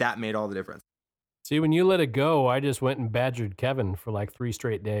 but that made all the difference. See, when you let it go, I just went and badgered Kevin for like 3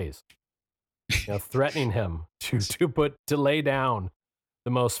 straight days, you know, threatening him to lay down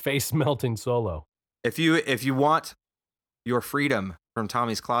the most face melting solo. If you want your freedom from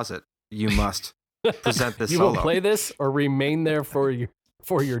Tommy's closet, you must present this You solo. will play this or remain there for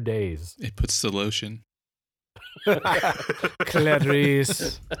your days. It puts the lotion.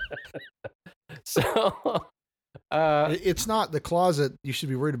 Clarice. So, It's not the closet you should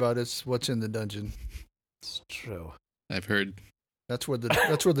be worried about. It's what's in the dungeon. It's true. I've heard. That's where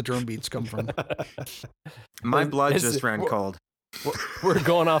the drum beats come from. My blood This- just ran cold. we're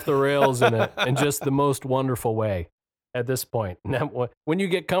going off the rails in just the most wonderful way at this point. Now, when you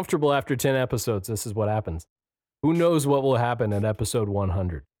get comfortable after 10 episodes, this is what happens. Who knows what will happen at episode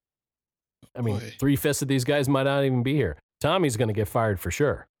 100? I mean, Boy. 3/5 of these guys might not even be here. Tommy's going to get fired for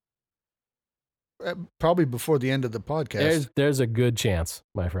sure. Probably before the end of the podcast. There's a good chance,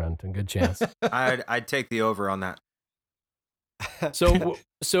 my friend, a good chance. I'd take the over on that. So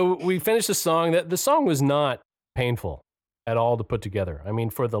we finished the song. The song was not painful at all to put together. I mean,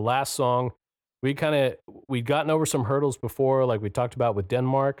 for the last song, we'd gotten over some hurdles before, like we talked about with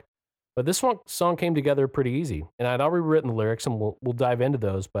Denmark, but this song came together pretty easy. And I'd already written the lyrics, and we'll dive into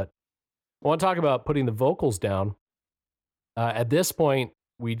those. But I want to talk about putting the vocals down. At this point,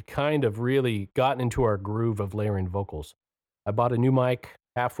 we'd kind of really gotten into our groove of layering vocals. I bought a new mic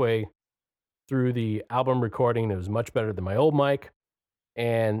halfway through the album recording. It was much better than my old mic.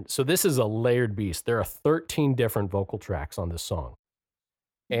 And so this is a layered beast. There are 13 different vocal tracks on this song.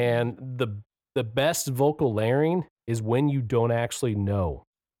 And the best vocal layering is when you don't actually know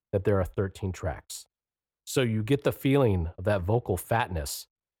that there are 13 tracks. So you get the feeling of that vocal fatness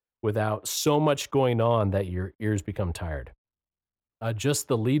without so much going on that your ears become tired. Just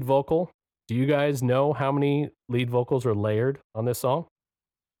the lead vocal. Do you guys know how many lead vocals are layered on this song?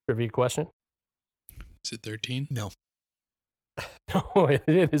 Trivia question. Is it 13? No. No,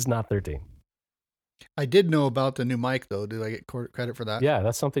 it is not 13. I did know about the new mic, though. Did I get credit for that? Yeah,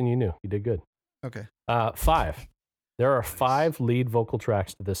 that's something you knew. You did good. Okay. 5. There are 5 lead vocal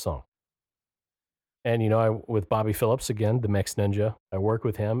tracks to this song. And, with Bobby Phillips, again, the Mix Ninja, I work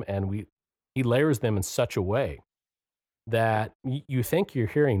with him, and he layers them in such a way that you think you're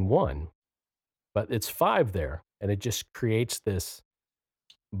hearing one, but it's 5 there, and it just creates this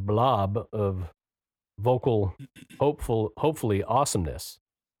blob of vocal, hopefully awesomeness.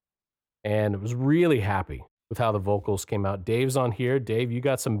 And it was really happy with how the vocals came out. Dave's on here. Dave, you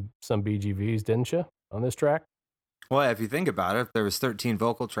got some BGVs, didn't you, on this track? Well, if you think about it, there was 13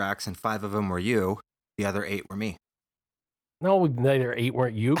 vocal tracks and 5 of them were you. The other 8 were me. No, neither 8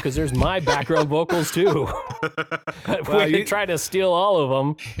 weren't you, because there's my background vocals too. Wow, We you- try to steal all of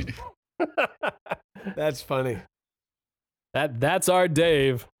them. That's funny. That's our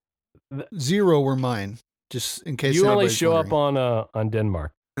Dave. 0 were mine, just in case You only anybody's show up wondering. on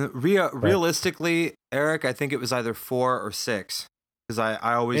Denmark. Realistically, Eric, I think it was either 4 or 6 because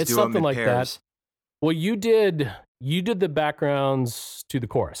I always It's do them something in like pairs. that. Well, you did the backgrounds to the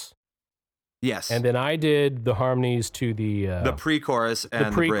chorus, Yes, and then I did the harmonies to the pre-chorus and the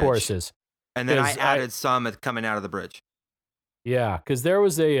the bridge. pre-choruses. And then I 'Cause added some coming out of the bridge. Yeah, because there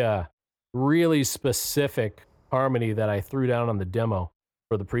was a really specific harmony that I threw down on the demo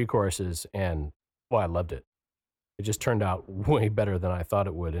for the pre-choruses, and I loved it. It just turned out way better than I thought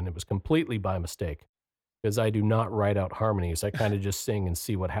it would, and it was completely by mistake because I do not write out harmonies. I kind of just sing and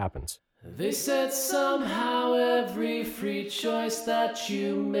see what happens. They said somehow every free choice that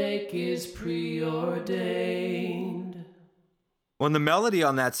you make is preordained. Well, and the melody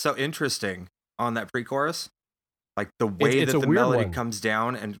on that's so interesting on that pre-chorus, like the way It's that a the weird melody one. comes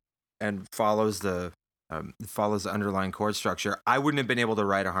down and follows the underlying chord structure. I wouldn't have been able to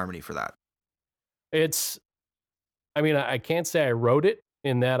write a harmony for that. I can't say I wrote it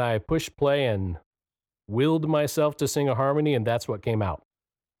in that I pushed play and willed myself to sing a harmony, and that's what came out.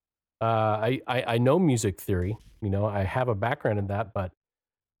 I know music theory, I have a background in that, but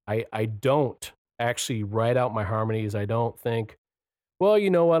I don't actually write out my harmonies. I don't think, well, you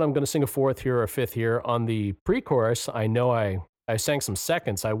know what, I'm going to sing a 4th here or a 5th here. On the pre-chorus, I know I sang some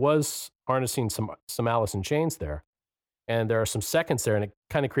seconds. I was harnessing some Alice in Chains there, and there are some seconds there, and it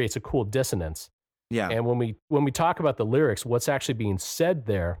kind of creates a cool dissonance. Yeah. And when we talk about the lyrics, what's actually being said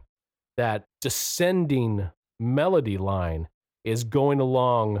there, that descending melody line is going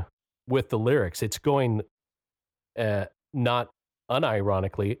along with the lyrics. It's going, not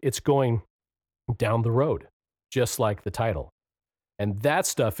unironically, it's going down the road, just like the title. And that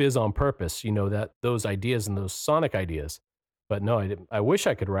stuff is on purpose, that those ideas and those sonic ideas. But no, I wish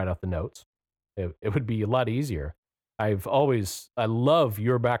I could write out the notes. It would be a lot easier. I love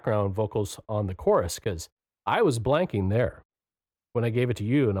your background vocals on the chorus because I was blanking there when I gave it to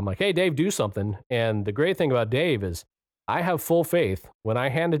you. And I'm like, hey, Dave, do something. And the great thing about Dave is I have full faith when I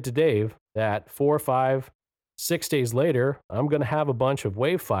hand it to Dave that 4, 5, 6 days later, I'm going to have a bunch of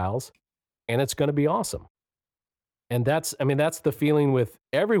WAV files and it's going to be awesome. And that's the feeling with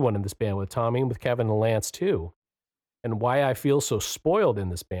everyone in this band, with Tommy and with Kevin and Lance too. And why I feel so spoiled in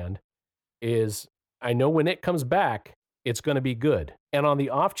this band is I know when it comes back, it's going to be good. And on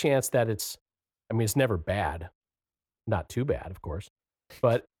the off chance that it's never bad, not too bad, of course,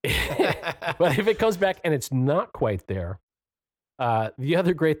 but but if it comes back and it's not quite there, the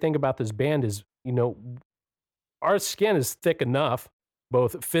other great thing about this band is, our skin is thick enough,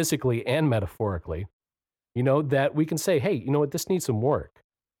 both physically and metaphorically, that we can say, hey, you know what, this needs some work.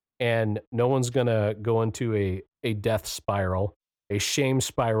 And no one's going to go into a death spiral, a shame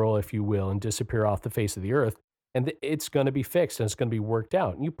spiral, if you will, and disappear off the face of the earth. And it's going to be fixed and it's going to be worked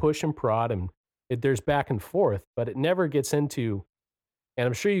out. And you push and prod and there's back and forth, but it never gets into, and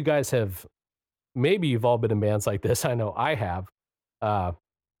I'm sure you guys have, maybe you've all been in bands like this. I know I have,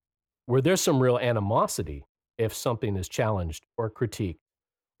 where there's some real animosity if something is challenged or critiqued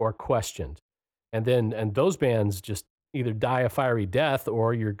or questioned. And those bands just either die a fiery death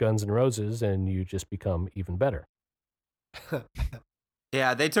or you're Guns N' Roses and you just become even better.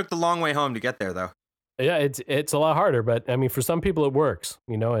 Yeah, they took the long way home to get there, though. Yeah, it's a lot harder, but for some people it works,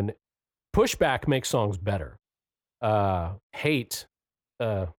 and pushback makes songs better. Hate,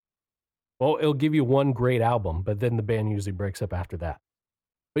 it'll give you one great album, but then the band usually breaks up after that.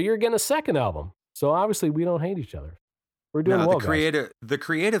 But you're getting a second album, so obviously we don't hate each other. We're doing well, guys. The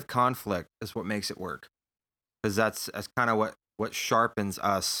creative conflict is what makes it work, because that's kind of what sharpens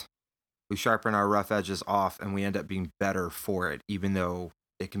us. We sharpen our rough edges off, and we end up being better for it, even though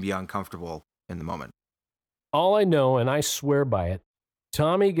it can be uncomfortable in the moment. All I know, and I swear by it,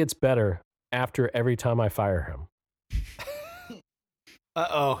 Tommy gets better after every time I fire him.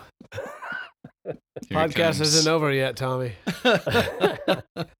 Uh-oh. Podcast isn't over yet, Tommy.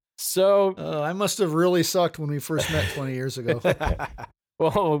 So I must have really sucked when we first met 20 years ago.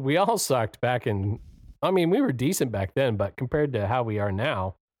 Well, we all sucked back in, we were decent back then, but compared to how we are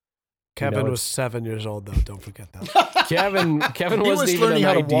now. Kevin was 7 years old, though. Don't forget that. Kevin wasn't even an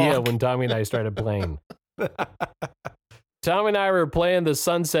idea when Tommy and I started playing. Tommy and I were playing the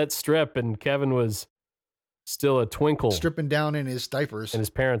Sunset Strip, and Kevin was still a twinkle. Stripping down in his diapers. In his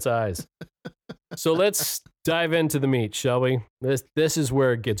parents' eyes. So let's dive into the meat, shall we? This is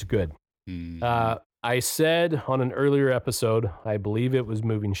where it gets good. I said on an earlier episode, I believe it was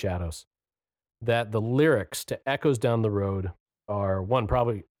Moving Shadows, that the lyrics to Echoes Down the Road are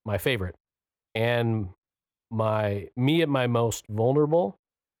probably my favorite, and me at my most vulnerable,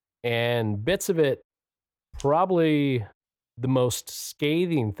 and bits of it probably the most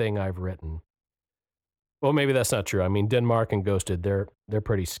scathing thing I've written. Well, maybe that's not true. Denmark and Ghosted, they're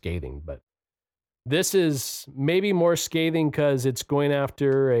pretty scathing, but this is maybe more scathing because it's going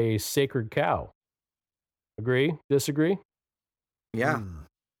after a sacred cow. Agree? Disagree? Yeah.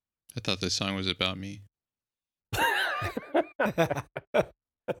 I thought this song was about me.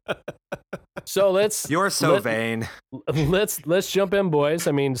 So You're so vain. Let's jump in, boys.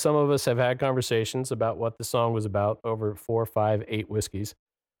 Some of us have had conversations about what the song was about over 4, 5, 8 whiskeys,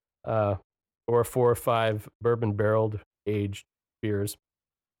 or 4 or 5 bourbon barreled aged beers,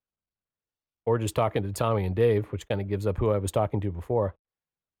 or just talking to Tommy and Dave, which kind of gives up who I was talking to before.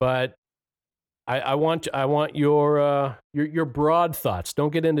 But I want your broad thoughts.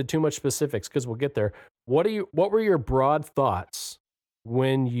 Don't get into too much specifics because we'll get there. What were your broad thoughts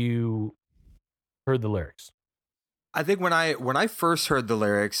when you heard the lyrics? I think when I first heard the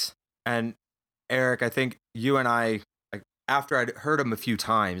lyrics, and Eric, I think you and I, after I'd heard them a few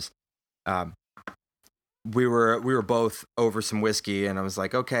times, we were both over some whiskey, and I was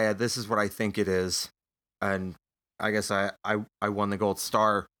like, okay, this is what I think it is, and I guess I won the gold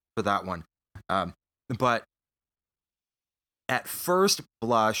star for that one. But at first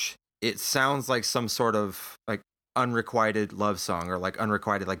blush, it sounds like some sort of unrequited love song, or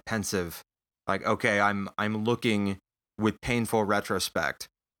unrequited pensive. Okay, I'm looking with painful retrospect.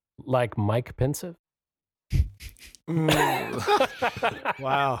 Like Mike Pensive?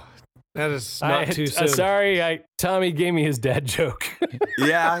 Wow. That is not too soon. Sorry, Tommy gave me his dad joke.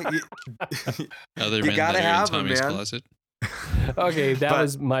 Yeah. Other you men gotta that are in have Tommy's them, man. closet. Okay, that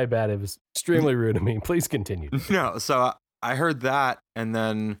was my bad. It was extremely rude of me. Please continue. No, so I heard that, and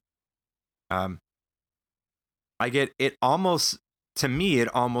then I get it almost, to me, it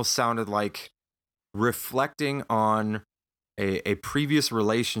almost sounded like reflecting on a previous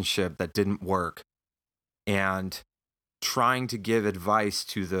relationship that didn't work and trying to give advice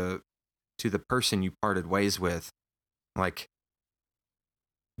to the person you parted ways with.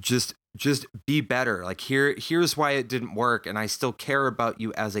 Just be better. Here's why it didn't work, and I still care about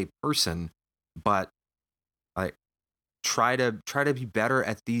you as a person, but try to be better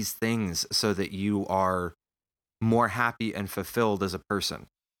at these things so that you are more happy and fulfilled as a person.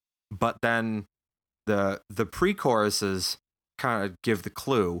 But then the pre-choruses kind of give the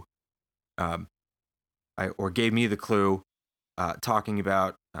clue, or gave me the clue, talking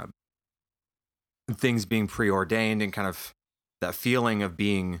about things being preordained and kind of that feeling of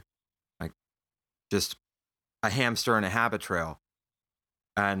being like just a hamster in a habit trail.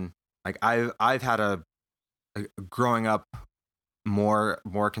 And like I've had a growing up more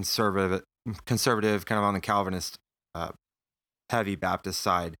conservative kind of on the Calvinist heavy Baptist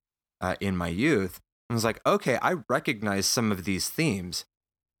side in my youth. I was like, okay, I recognize some of these themes.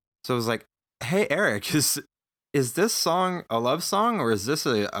 So I was like, hey, Eric, is this song a love song, or is this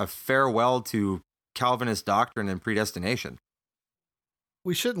a farewell to Calvinist doctrine and predestination?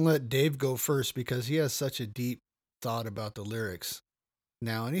 We shouldn't let Dave go first because he has such a deep thought about the lyrics.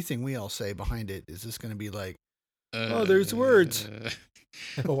 Now, anything we all say behind it, is this going to be like, oh, there's words?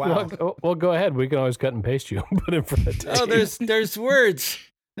 Oh, wow. Well, go ahead. We can always cut and paste you and put in front of Dave. Oh, there's words.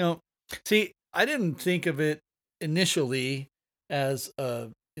 No, see, I didn't think of it initially as a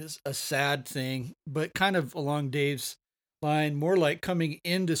sad thing, but kind of along Dave's line, more like coming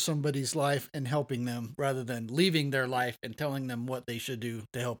into somebody's life and helping them rather than leaving their life and telling them what they should do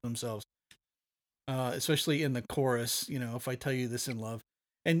to help themselves. Especially in the chorus, if I tell you this in love,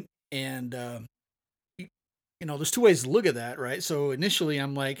 and there's two ways to look at that, right? So initially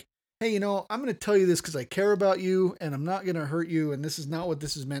I'm like, hey, I'm going to tell you this because I care about you and I'm not going to hurt you. And this is not what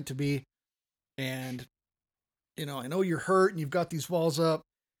this is meant to be. And, I know you're hurt and you've got these walls up,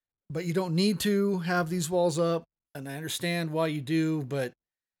 but you don't need to have these walls up. And I understand why you do, but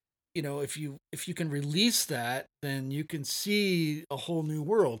if you can release that, then you can see a whole new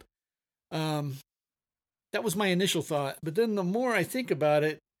world. That was my initial thought. But then the more I think about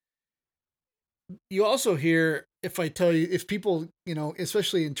it, you also hear, if people,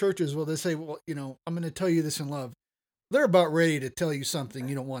 especially in churches, well, they say, well, I'm going to tell you this in love. They're about ready to tell you something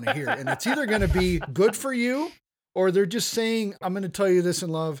you don't want to hear. And it's either going to be good for you, or they're just saying, I'm going to tell you this in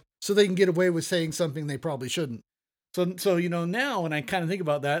love, so they can get away with saying something they probably shouldn't. So now when I kind of think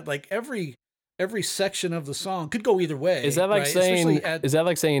about that, like every section of the song could go either way. Is that like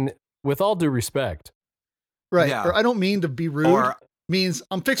right? saying, with all due respect? Right. Yeah. Or I don't mean to be rude. Or means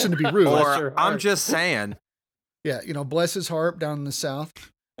I'm fixing to be rude. Or I'm just saying. Yeah, bless his heart down in the South.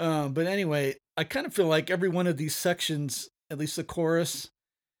 But anyway, I kind of feel like every one of these sections, at least the chorus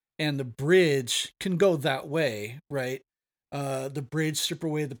and the bridge, can go that way, right? The bridge, strip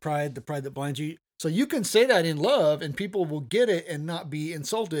away the pride that blinds you. So you can say that in love and people will get it and not be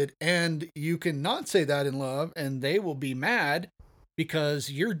insulted. And you can not say that in love and they will be mad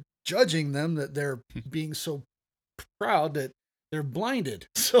because you're judging them that they're being so proud that they're blinded.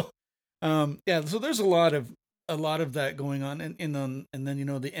 So, so there's a lot of that going on, and then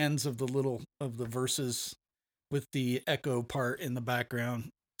the ends of the verses with the echo part in the background,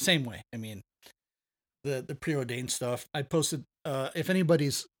 same way. I mean, the preordained stuff. I posted. If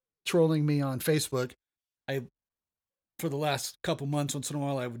anybody's trolling me on Facebook, for the last couple months, once in a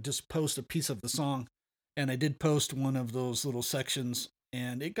while, I would just post a piece of the song, and I did post one of those little sections,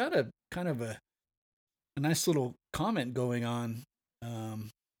 and it got a kind of a nice little comment going on.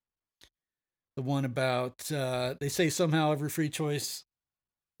 The one about they say somehow every free choice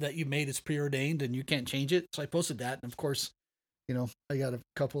that you made is preordained and you can't change it. So I posted that, and of course, I got a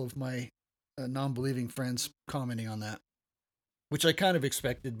couple of my non-believing friends commenting on that, which I kind of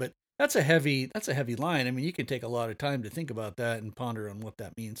expected. But that's a heavy line. I mean, you can take a lot of time to think about that and ponder on what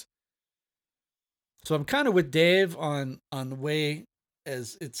that means. So I'm kind of with Dave on the way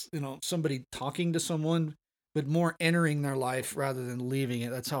as it's somebody talking to someone, but more entering their life rather than leaving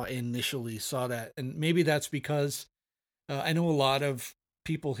it. That's how I initially saw that. And maybe that's because I know a lot of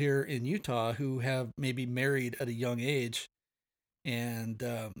people here in Utah who have maybe married at a young age and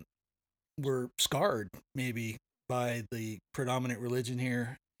were scarred maybe by the predominant religion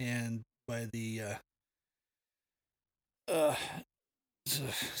here and by the I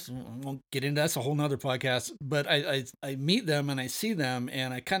won't get into that's a whole nother podcast, but I meet them and I see them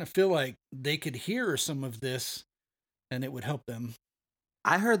and I kind of feel like they could hear some of this and it would help them.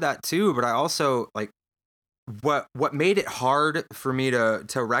 I heard that too, but I also like what made it hard for me to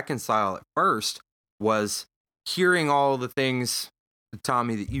reconcile at first was hearing all the things,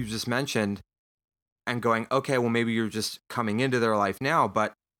 Tommy, that you just mentioned and going, okay, well, maybe you're just coming into their life now,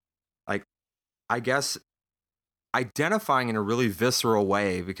 but like, I guess identifying in a really visceral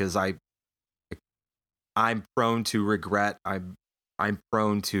way because I'm prone to regret. I'm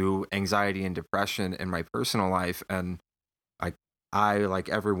prone to anxiety and depression in my personal life, and I like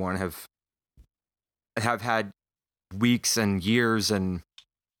everyone have had weeks and years and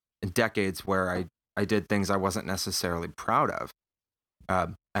decades where I did things I wasn't necessarily proud of.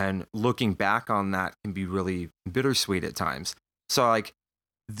 And looking back on that can be really bittersweet at times. So like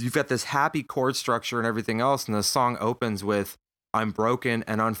you've got this happy chord structure and everything else, and the song opens with "I'm broken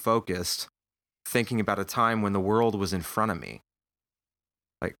and unfocused, thinking about a time when the world was in front of me."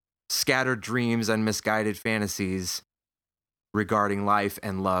 Like scattered dreams and misguided fantasies regarding life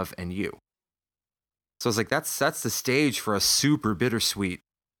and love and you. So it's like that sets the stage for a super bittersweet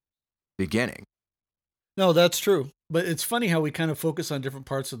beginning. No, that's true. But it's funny how we kind of focus on different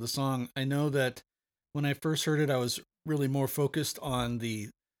parts of the song. I know that when I first heard it, I was really more focused on the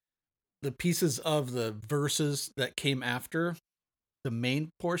pieces of the verses that came after the main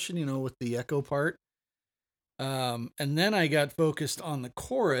portion, you know, with the echo part. And then I got focused on the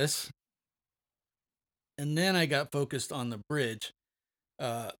chorus. And then I got focused on the bridge.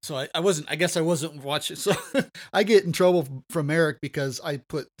 So I guess I wasn't watching. So I get in trouble from Eric because I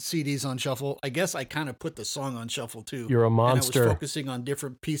put CDs on shuffle. I guess I kind of put the song on shuffle too. You're a monster. And I was focusing on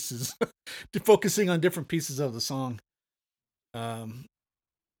different pieces, focusing on different pieces of the song.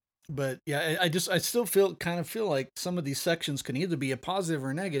 But yeah, I still feel like some of these sections can either be a positive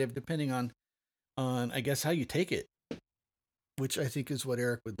or negative depending on I guess how you take it, which I think is what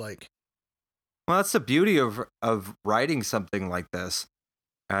Eric would like. Well, that's the beauty of writing something like this.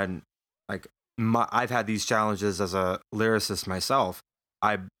 And like I've had these challenges as a lyricist myself.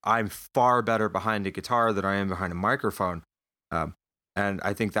 I'm far better behind a guitar than I am behind a microphone. And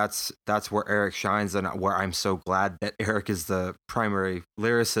I think that's where Eric shines, and where I'm so glad that Eric is the primary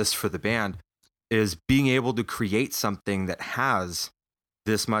lyricist for the band, is being able to create something that has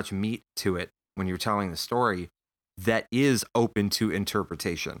this much meat to it when you're telling the story that is open to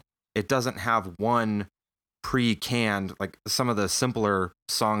interpretation. It doesn't have one pre-canned, like some of the simpler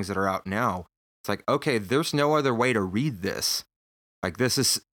songs that are out now. It's like, okay, there's no other way to read this. Like this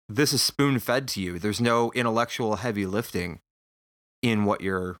is spoon-fed to you. There's no intellectual heavy lifting in what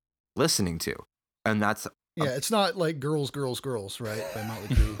you're listening to. And that's it's not like Girls, Girls, Girls, right? By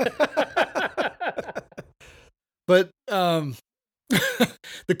Motley Crue. But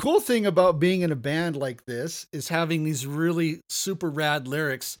the cool thing about being in a band like this is having these really super rad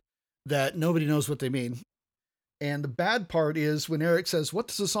lyrics that nobody knows what they mean. And the bad part is when Eric says, "What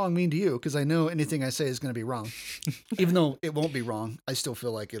does the song mean to you?" Because I know anything I say is going to be wrong. Even though it won't be wrong, I still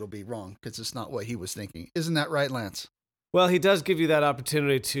feel like it'll be wrong because it's not what he was thinking. Isn't that right, Lance? Well, he does give you that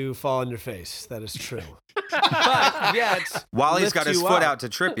opportunity to fall on your face. That is true. But yet, while he's got his foot out to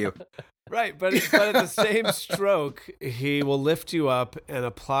trip you. Right, but at the same stroke, he will lift you up and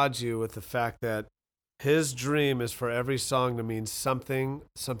applaud you with the fact that his dream is for every song to mean something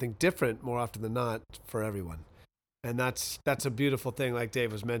different more often than not for everyone. And that's a beautiful thing, like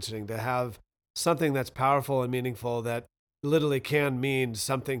Dave was mentioning, to have something that's powerful and meaningful that literally can mean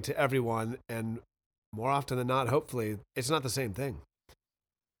something to everyone. And more often than not, hopefully, it's not the same thing.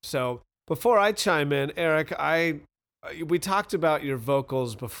 So before I chime in, Eric, we talked about your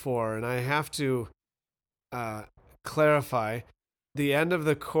vocals before, and I have to clarify. The end of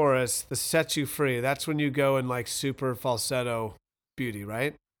the chorus, the "Set You Free," that's when you go in like super falsetto beauty,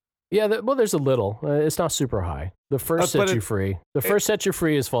 right? Yeah, well, there's a little. It's not super high. The first "Set You Free." The first "Set You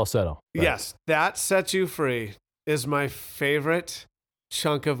Free" is falsetto. Right? Yes, that "Set You Free" is my favorite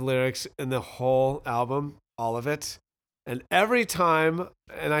chunk of lyrics in the whole album, all of it. And every time,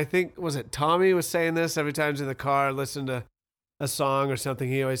 and I think, was it Tommy was saying this, every time he's in the car, listen to a song or something,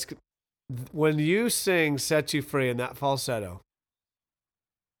 he always, when you sing "Set You Free" in that falsetto,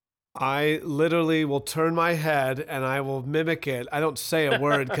 I literally will turn my head and I will mimic it. I don't say a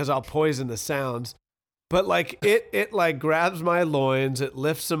word because I'll poison the sounds, but like it like grabs my loins, it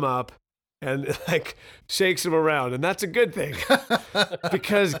lifts them up and like shakes them around. And that's a good thing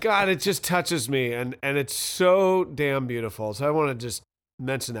because God, it just touches me and it's so damn beautiful. So I want to just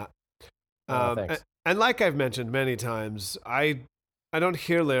mention that. Thanks. And like I've mentioned many times, I don't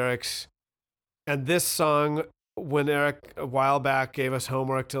hear lyrics, and this song, when Eric a while back gave us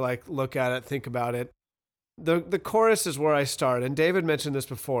homework to like look at it, think about it, the chorus is where I start. And David mentioned this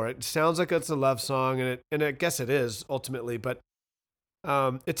before. It sounds like it's a love song, and I guess it is ultimately, but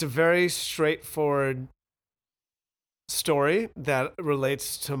it's a very straightforward story that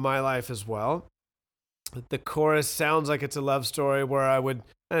relates to my life as well. The chorus sounds like it's a love story where I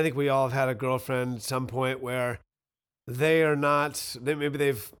think we all have had a girlfriend at some point where maybe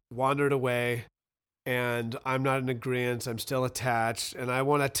they've wandered away, and I'm not in agreement, I'm still attached, and I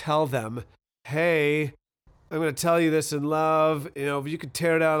want to tell them, hey, I'm going to tell you this in love. You know, if you could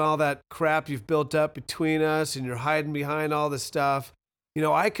tear down all that crap you've built up between us and you're hiding behind all this stuff, you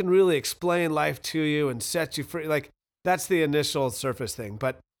know, I can really explain life to you and set you free. Like, that's the initial surface thing.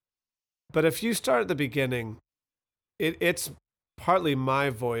 But if you start at the beginning, it's partly my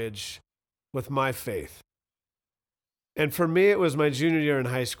voyage with my faith. And for me, it was my junior year in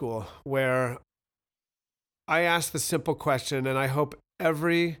high school where I asked the simple question, and I hope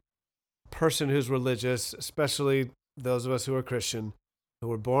every person who's religious, especially those of us who are Christian, who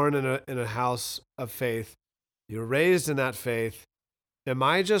were born in a house of faith, you're raised in that faith. Am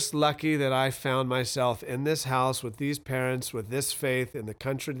I just lucky that I found myself in this house with these parents, with this faith in the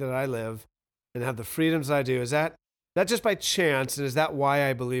country that I live, and have the freedoms I do? Is that just by chance, and is that why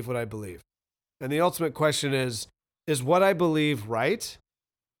I believe what I believe? And the ultimate question is what I believe right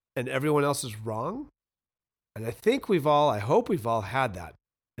and everyone else is wrong? And I hope we've all had that.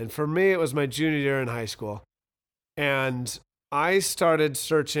 And for me, it was my junior year in high school. And I started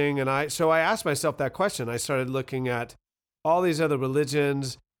searching, so I asked myself that question. I started looking at all these other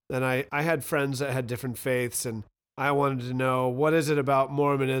religions, and I had friends that had different faiths, and I wanted to know, what is it about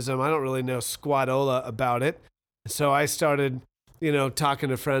Mormonism? I don't really know squat-ola about it. So I started, talking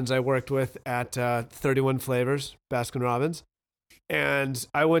to friends I worked with at 31 Flavors, Baskin Robbins. And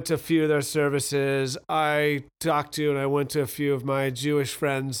I went to a few of their services. I talked to and I went to a few of my Jewish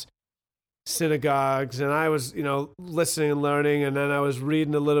friends' synagogues, and I was, listening and learning. And then I was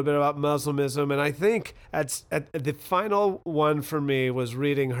reading a little bit about Muslimism. And I think at the final one for me was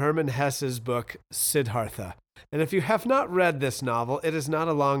reading Hermann Hesse's book, Siddhartha. And if you have not read this novel, it is not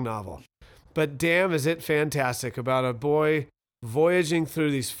a long novel. But damn, is it fantastic, about a boy voyaging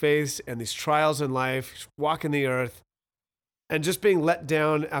through these faiths and these trials in life, walking the earth, and just being let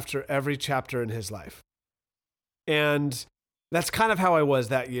down after every chapter in his life. And that's kind of how I was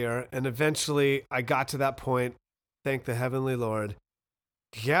that year. And eventually I got to that point, thank the heavenly Lord.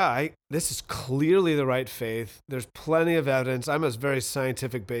 Yeah, this is clearly the right faith. There's plenty of evidence. I'm a very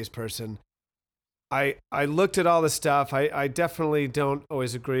scientific-based person. I looked at all the stuff. I definitely don't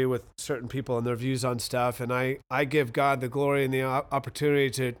always agree with certain people and their views on stuff. And I give God the glory and the opportunity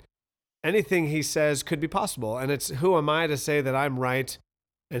to anything he says could be possible. And it's, who am I to say that I'm right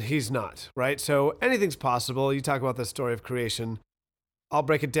and he's not, right? So anything's possible. You talk about the story of creation. I'll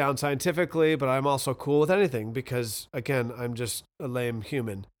break it down scientifically, but I'm also cool with anything because, again, I'm just a lame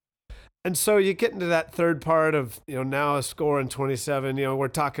human. And so you get into that third part of, now a score in 27, we're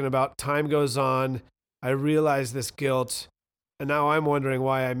talking about time goes on. I realize this guilt, and now I'm wondering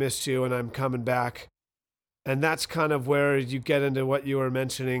why I missed you and I'm coming back. And that's kind of where you get into what you were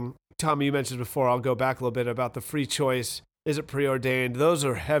mentioning. Tommy, you mentioned before, I'll go back a little bit about the free choice. Is it preordained? Those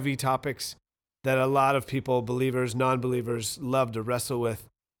are heavy topics that a lot of people, believers, non-believers, love to wrestle with.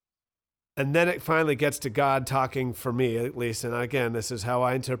 And then it finally gets to God talking, for me at least. And again, this is how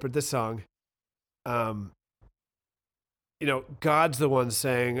I interpret this song. God's the one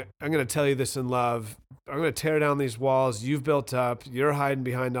saying, I'm going to tell you this in love. I'm going to tear down these walls you've built up. You're hiding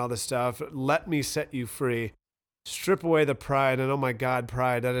behind all this stuff. Let me set you free. Strip away the pride. And oh my God,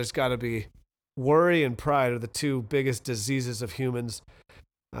 pride, that has got to be, worry and pride are the two biggest diseases of humans.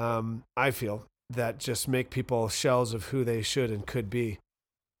 I feel that just make people shells of who they should and could be.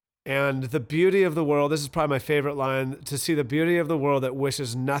 And the beauty of the world, this is probably my favorite line, to see the beauty of the world that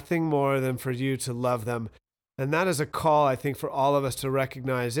wishes nothing more than for you to love them. And that is a call, I think, for all of us to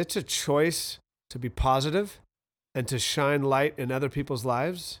recognize it's a choice to be positive and to shine light in other people's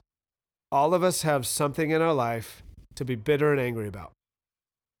lives. All of us have something in our life to be bitter and angry about.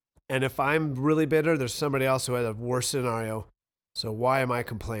 And if I'm really bitter, there's somebody else who has a worse scenario. So why am I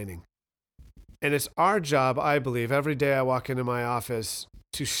complaining? And it's our job, I believe, every day I walk into my office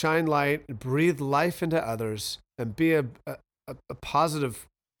to shine light, breathe life into others, and be a positive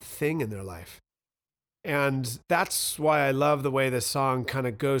thing in their life. And that's why I love the way this song kind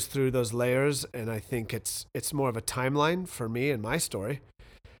of goes through those layers. And I think it's more of a timeline for me and my story.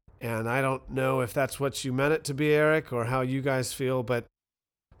 And I don't know if that's what you meant it to be, Eric, or how you guys feel, but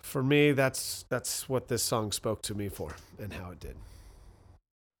for me, that's what this song spoke to me for and how it did.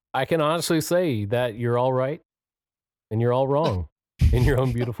 I can honestly say that you're all right and you're all wrong in your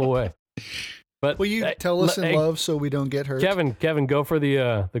own beautiful way. But will you tell us in love so we don't get hurt? Kevin, go for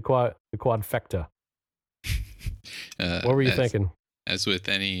the quadfecta. What were you thinking? As with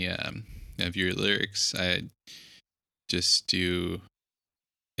any of your lyrics, I just do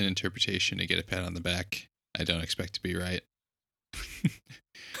an interpretation to get a pat on the back. I don't expect to be right.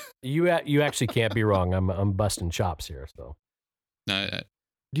 You actually can't be wrong. I'm busting chops here. So, no,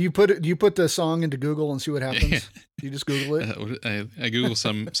 do you put the song into Google and see what happens? Yeah. You just Google it. I Google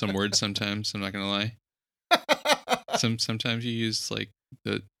some words sometimes. I'm not gonna lie. Sometimes you use like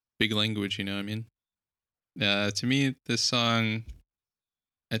the big language. You know what I mean? To me, this song,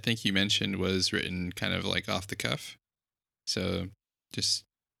 I think you mentioned, was written kind of like off the cuff. So just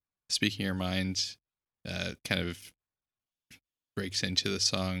speaking your mind kind of breaks into the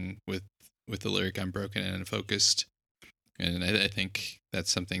song with the lyric, "I'm broken and unfocused," and I think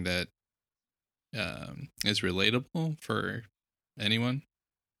that's something that is relatable for anyone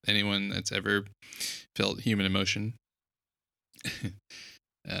that's ever felt human emotion.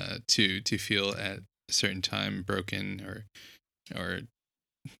 To feel at a certain time broken or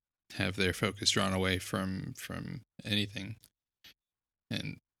have their focus drawn away from anything,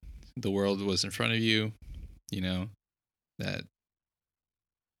 and the world was in front of you, that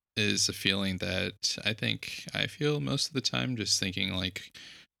is a feeling that I think I feel most of the time, just thinking like,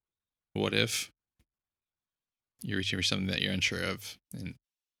 what if you're reaching for something that you're unsure of? And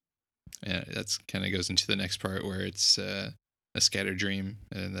that's kind of goes into the next part where it's a scattered dream,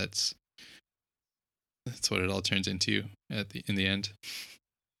 and that's what it all turns into in the end.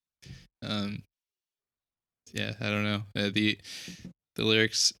 Yeah, I don't know. The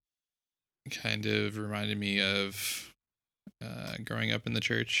lyrics kind of reminded me of growing up in the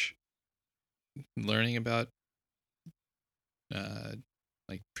church, learning about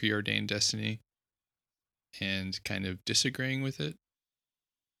like preordained destiny, and kind of disagreeing with it,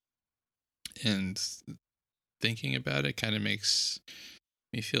 and thinking about it kind of makes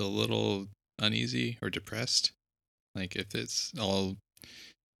me feel a little uneasy or depressed. Like, if it's all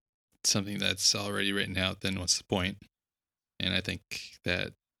something that's already written out, then what's the point? And I think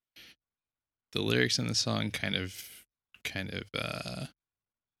that the lyrics in the song kind of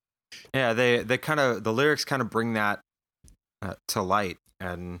Yeah, they kind of, the lyrics kind of bring that to light.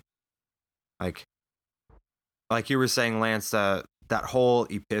 And like you were saying, Lance, that whole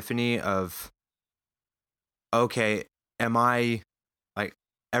epiphany of, okay, am I, like,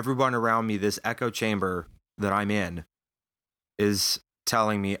 everyone around me, this echo chamber that I'm in is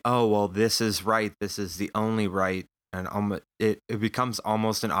telling me, oh, well, this is right, this is the only right, and it becomes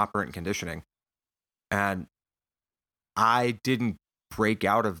almost an operant conditioning. And I didn't break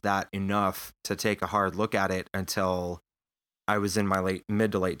out of that enough to take a hard look at it until I was in my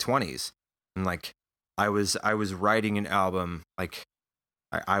mid to late 20s. And like, I was writing an album, like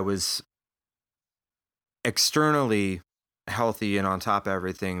I was externally healthy and on top of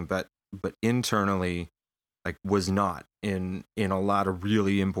everything, but internally, like, was not in a lot of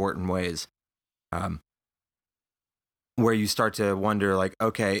really important ways. Where you start to wonder, like,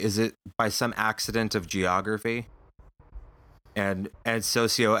 okay, is it by some accident of geography and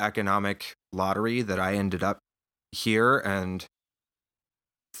socioeconomic lottery that I ended up here, and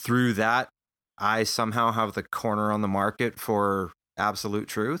through that I somehow have the corner on the market for absolute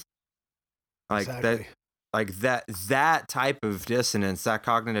truth? Like, Exactly. that type of dissonance, that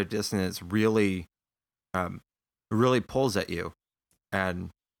cognitive dissonance, really really pulls at you. And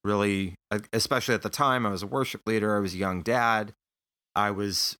really, especially at the time, I was a worship leader, I was a young dad, I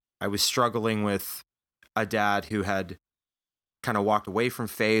was struggling with a dad who had kind of walked away from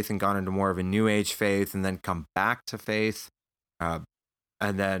faith and gone into more of a new age faith, and then come back to faith, and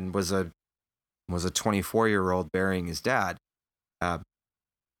then was a 24-year-old burying his dad,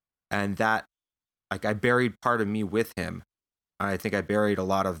 and that, like, I buried part of me with him. I think I buried a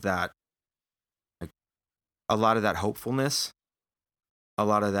lot of that, like, a lot of that hopefulness, a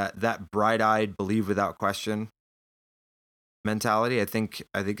lot of that bright-eyed, believe without question mentality. I think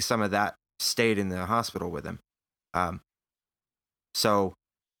some of that stayed in the hospital with him. So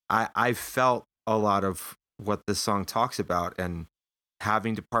I felt a lot of what this song talks about, and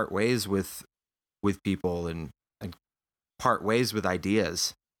having to part ways with people, and part ways with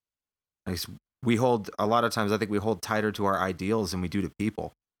ideas. Like, we hold, a lot of times, I think we hold tighter to our ideals than we do to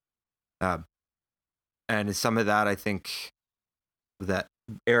people. And some of that, I think, that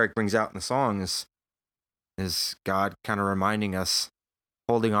Eric brings out in the song is God kind of reminding us,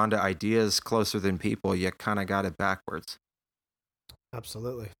 holding on to ideas closer than people, you kind of got it backwards.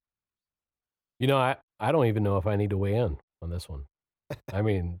 Absolutely. I don't even know if I need to weigh in on this one. I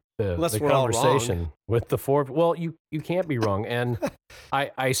mean, the we're all wrong. conversation with the four, well, you can't be wrong. And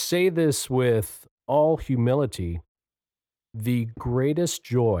I say this with all humility. The greatest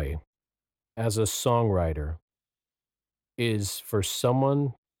joy as a songwriter is for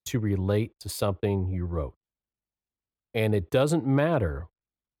someone to relate to something you wrote. And it doesn't matter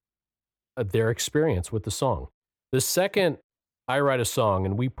their experience with the song. The second I write a song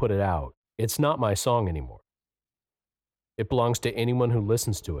and we put it out, it's not my song anymore. It belongs to anyone who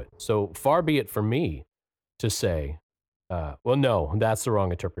listens to it. So far be it from me to say, well, no, that's the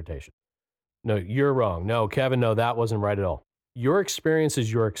wrong interpretation. No, you're wrong. No, Kevin, no, that wasn't right at all. Your experience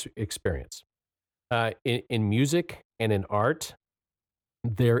is your experience. In music and in art,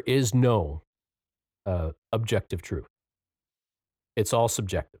 there is no objective truth. It's all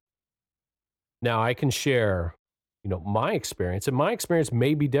subjective. Now I can share, my experience, and my experience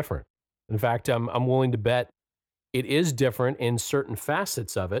may be different. In fact, I'm willing to bet it is different in certain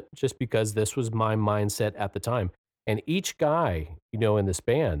facets of it, just because this was my mindset at the time. And each guy, in this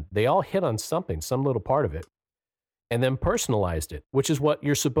band, they all hit on something, some little part of it, and then personalized it, which is what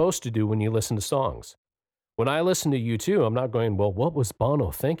you're supposed to do when you listen to songs. When I listen to U2, I'm not going, well, what was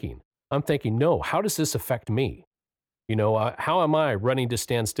Bono thinking? I'm thinking, no, how does this affect me? How am I running to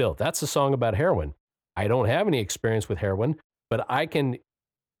stand still? That's a song about heroin. I don't have any experience with heroin, but I can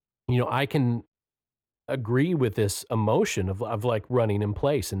agree with this emotion of like running in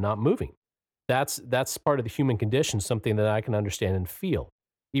place and not moving. That's part of the human condition, something that I can understand and feel,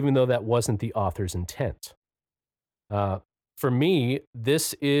 even though that wasn't the author's intent. For me,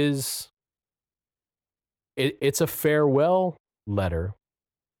 this is it's a farewell letter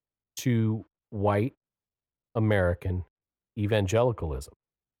to white American evangelicalism,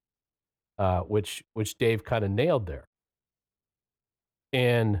 which Dave kind of nailed there.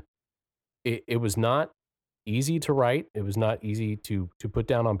 And it was not easy to write. It was not easy to put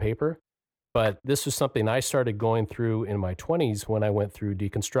down on paper. But this was something I started going through in my 20s when I went through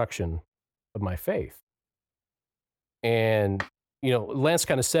deconstruction of my faith. And, Lance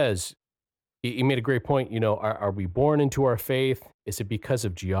kind of says, he made a great point, are we born into our faith? Is it because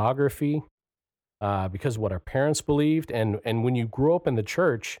of geography? Because of what our parents believed? And when you grow up in the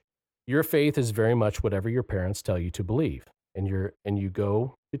church, your faith is very much whatever your parents tell you to believe. And you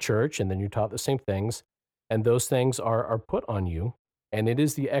go to church, and then you're taught the same things, and those things are put on you. And it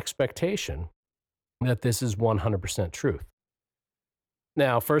is the expectation that this is 100% truth.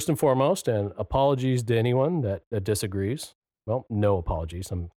 Now, first and foremost, and apologies to anyone that disagrees. Well, no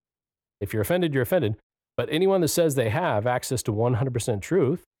apologies. If you're offended, you're offended. But anyone that says they have access to 100%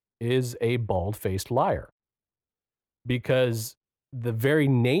 truth is a bald-faced liar. Because the very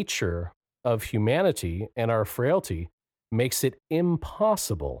nature of humanity and our frailty makes it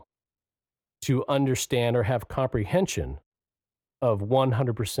impossible to understand or have comprehension of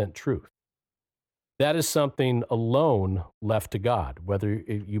 100% truth. That is something alone left to God, whether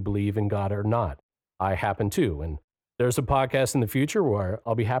you believe in God or not. I happen to, and there's a podcast in the future where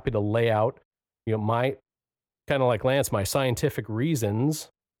I'll be happy to lay out, my, kind of like Lance, my scientific reasons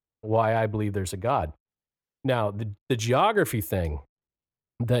why I believe there's a God. Now, the geography thing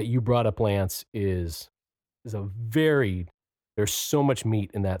that you brought up, Lance, is there's so much meat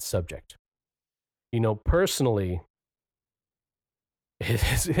in that subject. Personally,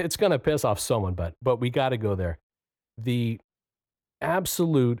 it's going to piss off someone, but we got to go there. The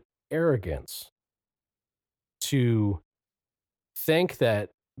absolute arrogance to think that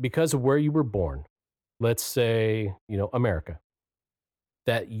because of where you were born, let's say, America,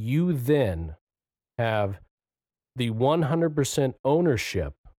 that you then have the 100%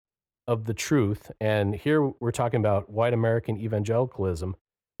 ownership of the truth. And here we're talking about white American evangelicalism,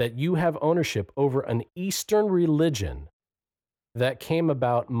 that you have ownership over an Eastern religion that came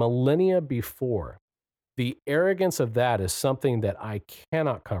about millennia before. The arrogance of that is something that I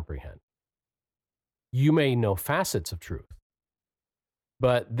cannot comprehend. You may know facets of truth,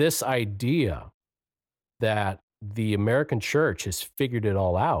 but this idea that the American church has figured it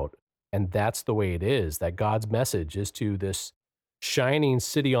all out, and that's the way it is, that God's message is to this shining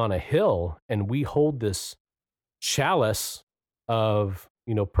city on a hill, and we hold this chalice of,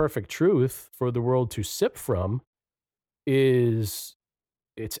 perfect truth for the world to sip from, it's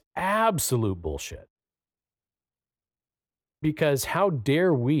absolute bullshit. Because how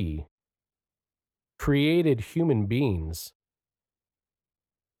dare we, created human beings,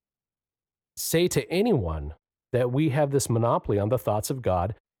 say to anyone that we have this monopoly on the thoughts of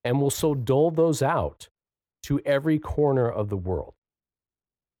God and will so dole those out to every corner of the world.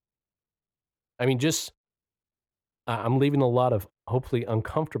 I mean, I'm leaving a lot of hopefully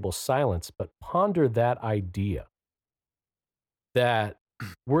uncomfortable silence, but ponder that idea that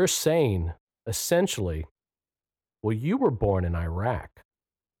we're saying essentially, well, you were born in Iraq,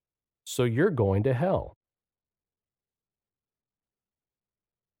 so you're going to hell.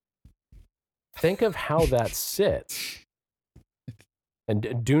 Think of how that sits.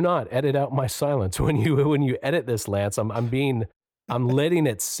 And do not edit out my silence when you edit this, Lance. I'm letting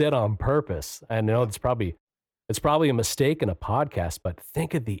it sit on purpose. I know it's probably a mistake in a podcast, but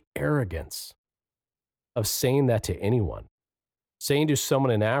think of the arrogance of saying that to anyone. Saying to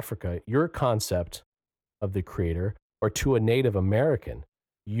someone in Africa, your concept of the Creator, or to a Native American,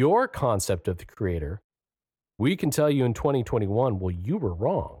 your concept of the Creator, we can tell you in 2021, well, you were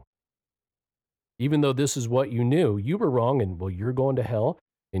wrong. Even though this is what you knew, you were wrong, and well, you're going to hell,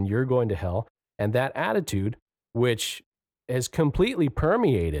 and you're going to hell. And that attitude, which has completely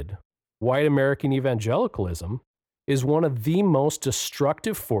permeated white American evangelicalism is one of the most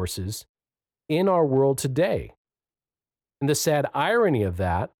destructive forces in our world today. And the sad irony of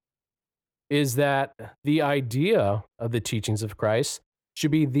that is that the idea of the teachings of Christ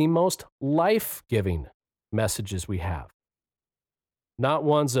should be the most life-giving messages we have, not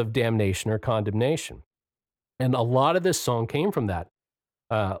ones of damnation or condemnation. And a lot of this song came from that.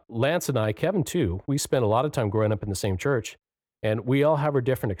 Lance and I, Kevin too, we spent a lot of time growing up in the same church, and we all have our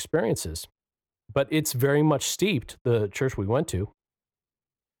different experiences. But it's very much steeped, the church we went to,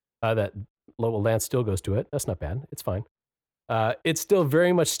 that Lance still goes to it. That's not bad. It's fine. It's still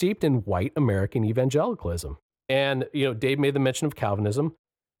very much steeped in white American evangelicalism. And, Dave made the mention of Calvinism.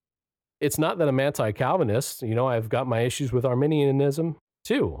 It's not that I'm anti-Calvinist. I've got my issues with Arminianism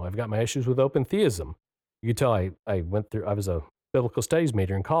too. I've got my issues with open theism. You can tell I was a biblical studies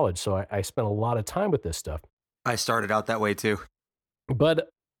major in college, so I spent a lot of time with this stuff. I started out that way too. But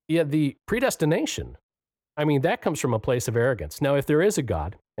yeah, the predestination, that comes from a place of arrogance. Now, if there is a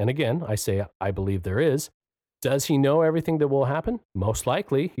God, and again, I say I believe there is, does he know everything that will happen? Most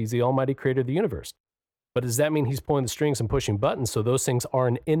likely, he's the almighty creator of the universe. But does that mean he's pulling the strings and pushing buttons so those things are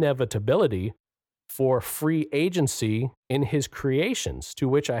an inevitability for free agency in his creations? To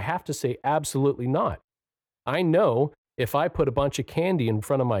which I have to say absolutely not. I know if I put a bunch of candy in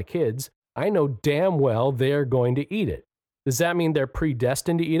front of my kids, I know damn well they're going to eat it. Does that mean they're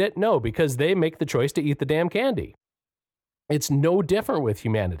predestined to eat it? No, because they make the choice to eat the damn candy. It's no different with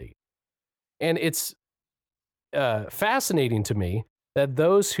humanity. And it's fascinating to me that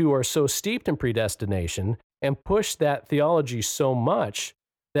those who are so steeped in predestination and push that theology so much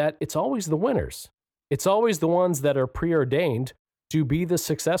that it's always the winners. It's always the ones that are preordained to be the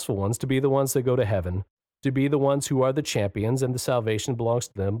successful ones, to be the ones that go to heaven, to be the ones who are the champions and the salvation belongs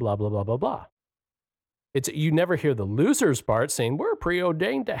to them, blah, blah, blah, blah, blah. You never hear the losers part saying we're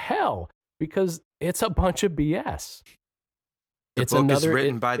preordained to hell because it's a bunch of BS. The book is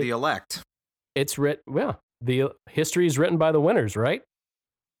written by the elect. It's written, the history is written by the winners, right?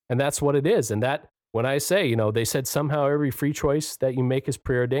 And that's what it is. And that, when I say, they said somehow every free choice that you make is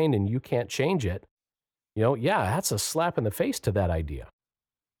preordained and you can't change it, that's a slap in the face to that idea.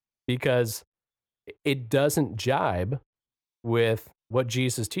 Because it doesn't jibe with what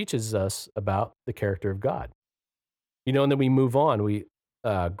Jesus teaches us about the character of God. And then we move on.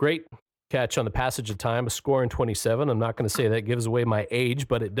 Great catch on the passage of time, a score in 27. I'm not going to say that gives away my age,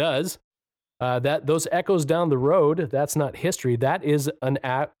 but it does. That those echoes down the road, that's not history. That is an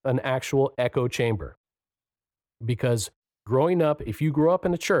actual echo chamber. Because growing up, if you grow up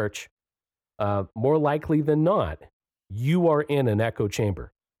in a church, more likely than not, you are in an echo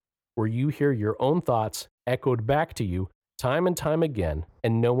chamber where you hear your own thoughts echoed back to you time and time again,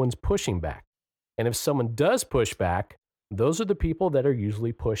 and no one's pushing back. And if someone does push back, those are the people that are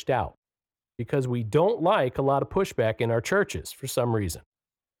usually pushed out because we don't like a lot of pushback in our churches for some reason.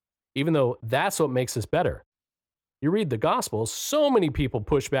 Even though that's what makes us better. You read the Gospels, so many people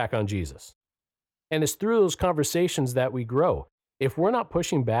push back on Jesus. And it's through those conversations that we grow. If we're not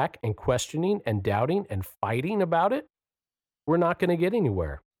pushing back and questioning and doubting and fighting about it, we're not going to get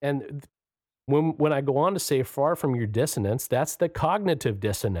anywhere. And when I go on to say far from your dissonance, that's the cognitive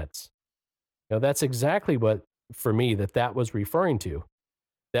dissonance. That's exactly what, for me, that was referring to.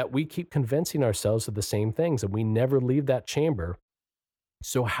 That we keep convincing ourselves of the same things and we never leave that chamber.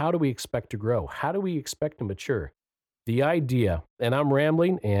 So how do we expect to grow? How do we expect to mature? The idea, and I'm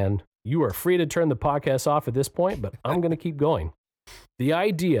rambling, and you are free to turn the podcast off at this point, but I'm going to keep going. The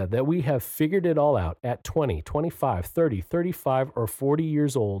idea that we have figured it all out at 20, 25, 30, 35, or 40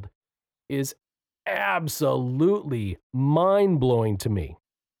 years old is absolutely mind-blowing to me.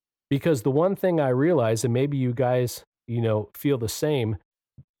 Because the one thing I realize, and maybe you guys, feel the same,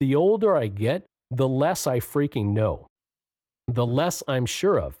 the older I get, the less I freaking know. The less I'm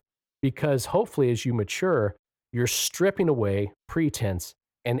sure of, because hopefully as you mature, you're stripping away pretense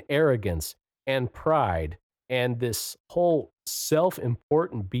and arrogance and pride and this whole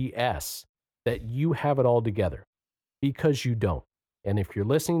self-important BS that you have it all together, because you don't. And if you're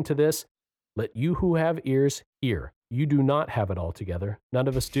listening to this, let you who have ears hear. You do not have it all together. None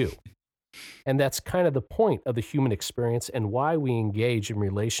of us do. And that's kind of the point of the human experience and why we engage in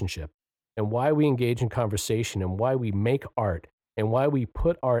relationship. And why we engage in conversation and why we make art and why we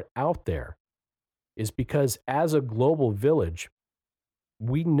put art out there is because as a global village,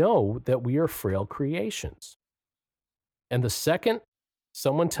 we know that we are frail creations. And the second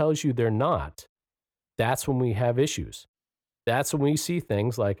someone tells you they're not, that's when we have issues. That's when we see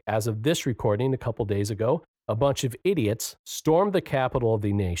things like, as of this recording a couple days ago, a bunch of idiots stormed the capital of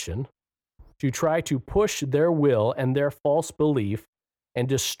the nation, to try to push their will and their false belief and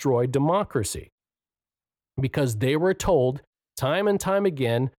destroy democracy. Because they were told time and time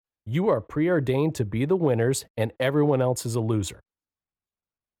again, you are preordained to be the winners and everyone else is a loser.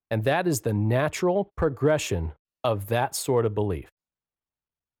 And that is the natural progression of that sort of belief.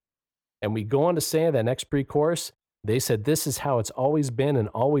 And we go on to say in that next pre-chorus, they said, this is how it's always been and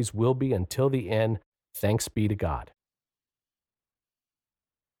always will be until the end. Thanks be to God.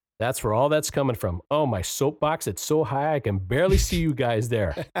 That's where all that's coming from. Oh, my soapbox, it's so high I can barely see you guys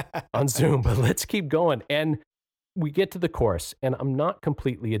there on Zoom, but let's keep going. And we get to the chorus, and I'm not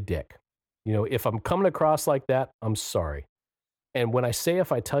completely a dick. You know, if I'm coming across like that, I'm sorry. And when I say,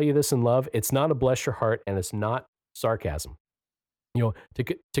 if I tell you this in love, it's not a bless your heart, and it's not sarcasm. You know,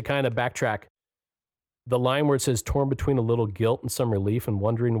 to kind of backtrack, the line where it says, torn between a little guilt and some relief and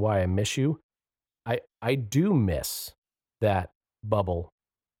wondering why I miss you, I do miss that bubble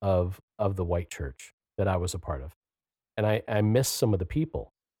of the white church that I was a part of. And I miss some of the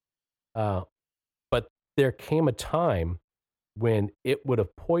people. But there came a time when it would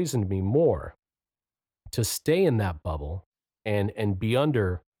have poisoned me more to stay in that bubble and be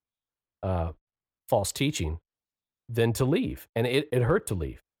under false teaching than to leave. And it hurt to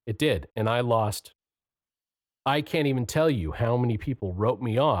leave. It did. And I can't even tell you how many people wrote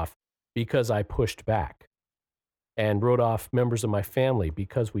me off because I pushed back, and wrote off members of my family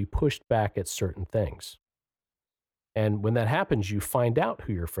because we pushed back at certain things. And when that happens, you find out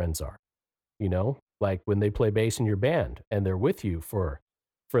who your friends are, you know, like when they play bass in your band and they're with you for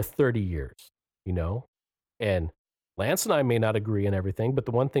 30 years, you know, and Lance and I may not agree on everything, but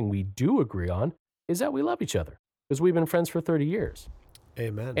the one thing we do agree on is that we love each other because we've been friends for 30 years.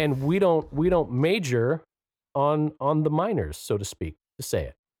 Amen. And we don't major on the minors, so to speak, to say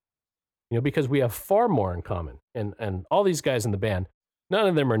it. You know, because we have far more in common. And all these guys in the band, none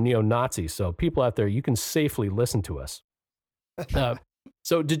of them are neo-Nazis. So people out there, you can safely listen to us.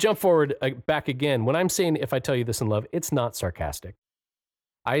 So to jump forward back again, when I'm saying, if I tell you this in love, it's not sarcastic.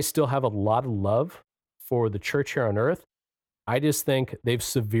 I still have a lot of love for the church here on earth. I just think they've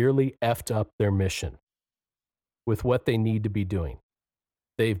severely effed up their mission with what they need to be doing.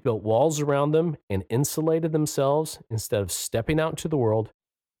 They've built walls around them and insulated themselves instead of stepping out into the world,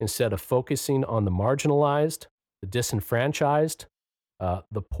 instead of focusing on the marginalized, the disenfranchised,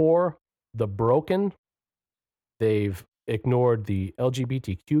 the poor, the broken. They've ignored the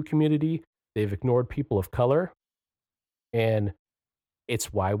LGBTQ community. They've ignored people of color. And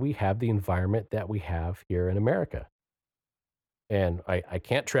it's why we have the environment that we have here in America. And I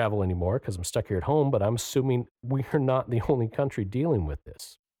can't travel anymore because I'm stuck here at home, but I'm assuming we're not the only country dealing with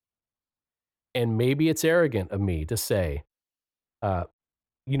this. And maybe it's arrogant of me to say,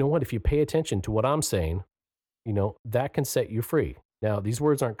 you know what, if you pay attention to what I'm saying, you know, that can set you free. Now, these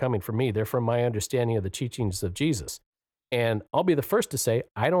words aren't coming from me. They're from my understanding of the teachings of Jesus. And I'll be the first to say,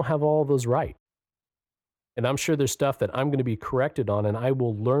 I don't have all of those right. And I'm sure there's stuff that I'm going to be corrected on and I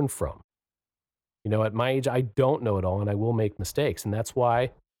will learn from. You know, at my age, I don't know it all and I will make mistakes. And that's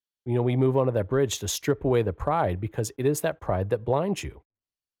why, you know, we move onto that bridge to strip away the pride, because it is that pride that blinds you.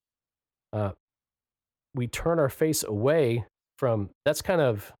 We turn our face away from, that's kind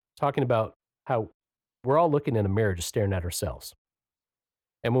of talking about how we're all looking in a mirror just staring at ourselves.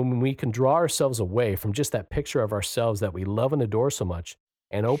 And when we can draw ourselves away from just that picture of ourselves that we love and adore so much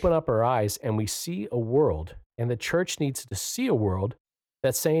and open up our eyes and we see a world, and the church needs to see a world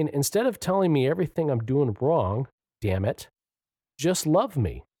that's saying, instead of telling me everything I'm doing wrong, damn it, just love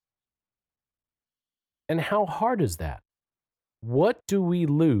me. And how hard is that? What do we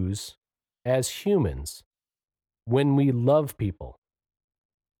lose as humans when we love people?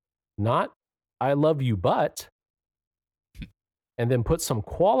 Not, I love you, but, and then put some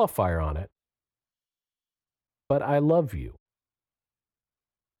qualifier on it, but I love you.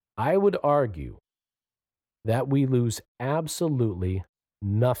 I would argue that we lose absolutely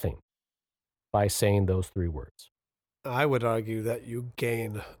nothing by saying those three words. I would argue that you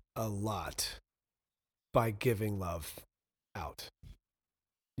gain a lot by giving love out.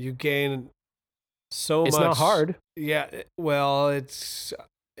 You gain so much. It's not hard. Yeah. Well, it's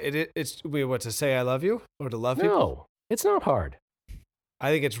what, to say I love you or to love people? No, it's not hard. I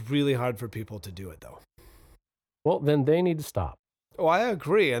think it's really hard for people to do it though. Well, then they need to stop. Oh, I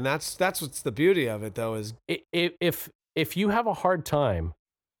agree. And that's what's the beauty of it though, is if you have a hard time,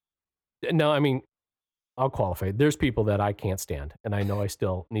 no, I mean, I'll qualify. There's people that I can't stand, and I know I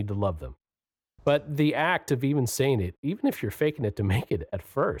still need to love them. But the act of even saying it, even if you're faking it to make it at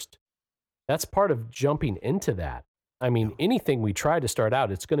first, that's part of jumping into that. I mean, anything we try to start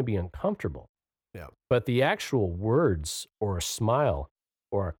out, it's going to be uncomfortable. Yeah. But the actual words or a smile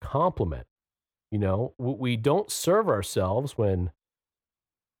or a compliment You know, we don't serve ourselves when,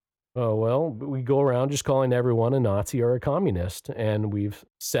 oh, well, we go around just calling everyone a Nazi or a communist, and we've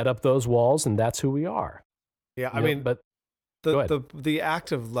set up those walls, and that's who we are. Yeah, I You know, mean, but go ahead. the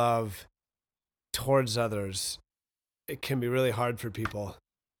act of love towards others, it can be really hard for people.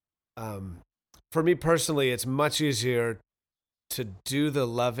 For me personally, it's much easier to do the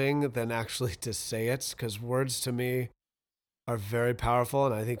loving than actually to say it, because words to me are very powerful,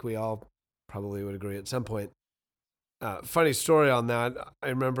 and I think we all probably would agree at some point. Funny story on that. I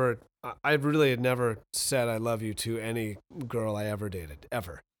remember I really had never said I love you to any girl I ever dated,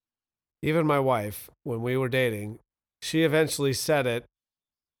 ever. Even my wife, when we were dating, she eventually said it,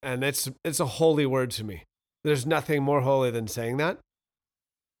 and it's a holy word to me. There's nothing more holy than saying that.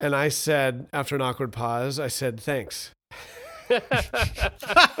 And I said, after an awkward pause, I said, thanks.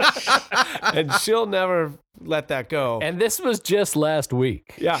 And she'll never let that go. And this was just last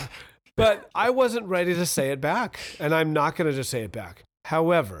week. Yeah. But I wasn't ready to say it back, and I'm not going to just say it back.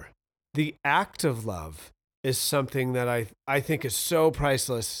 However, the act of love is something that I think is so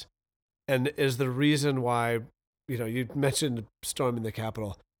priceless and is the reason why, you know, you mentioned storming the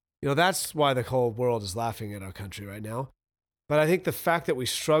Capitol. You know, that's why the whole world is laughing at our country right now. But I think the fact that we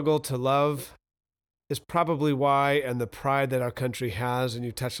struggle to love is probably why, and the pride that our country has, and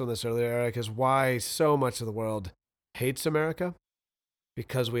you touched on this earlier, Eric, is why so much of the world hates America.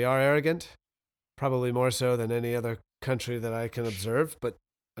 Because we are arrogant, probably more so than any other country that I can observe. But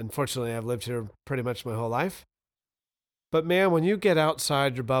unfortunately, I've lived here pretty much my whole life. But man, when you get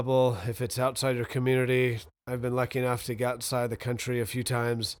outside your bubble, if it's outside your community, I've been lucky enough to get outside the country a few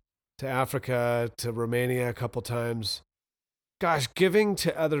times, to Africa, to Romania a couple times. Gosh, giving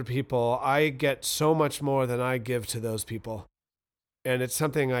to other people, I get so much more than I give to those people. And it's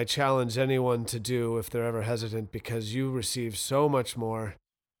something I challenge anyone to do if they're ever hesitant, because you receive so much more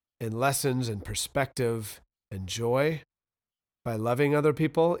in lessons and perspective and joy by loving other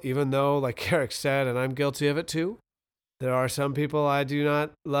people, even though, like Eric said, and I'm guilty of it too, there are some people I do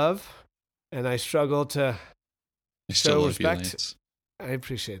not love, and I struggle to I still show love respect. you, Lance. I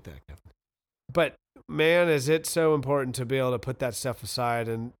appreciate that, Kevin. But man, is it so important to be able to put that stuff aside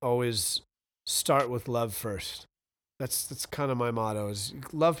and always start with love first. That's kind of my motto, is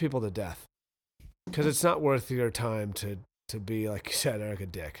love people to death. Because it's not worth your time to be, like you said, Eric, a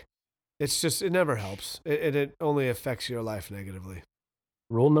dick. It's just, it never helps. It only affects your life negatively.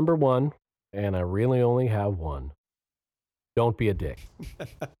 Rule number 1, and I really only have one. Don't be a dick.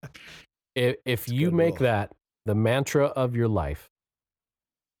 If you good make rule. that the mantra of your life,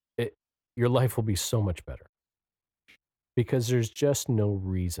 your life will be so much better. Because there's just no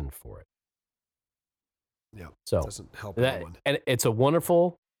reason for it. Yeah, So doesn't help that, anyone. and it's a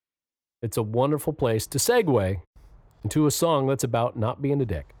wonderful place to segue into a song that's about not being a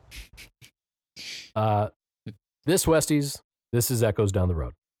dick. This Westies, this is Echoes Down the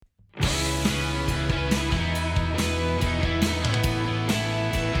Road.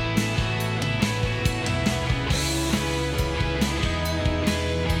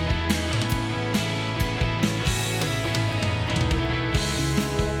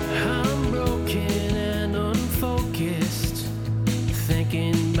 I'm broken and unfocused,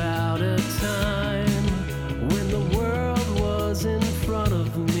 thinking about a time when the world was in front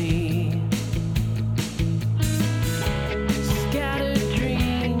of me. Scattered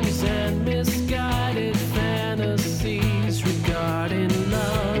dreams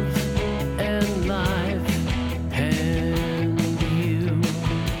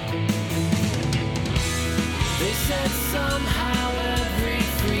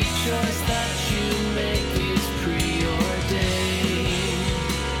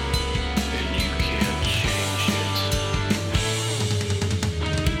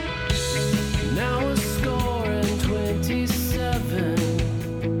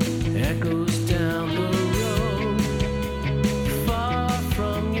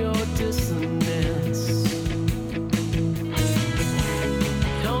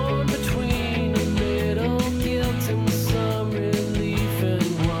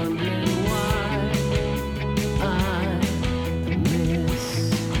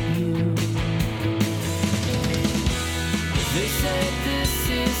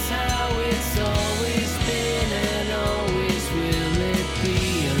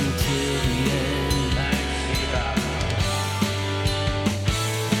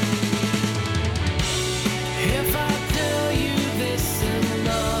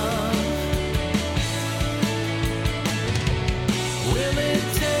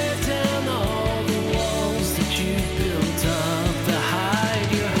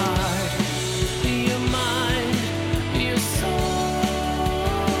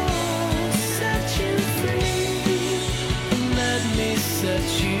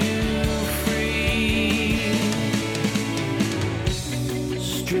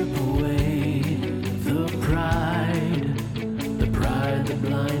strip away the pride that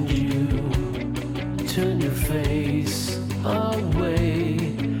blinds you. Turn your face away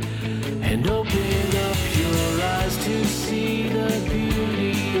and open up your eyes to see the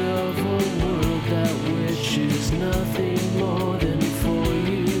beauty of a world that wishes nothing more than for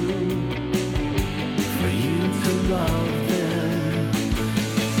you to love them.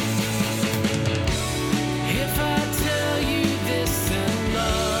 If I tell you this in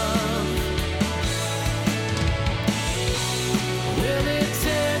love, will it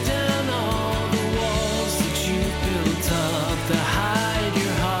tear down all the walls that you've built up to hide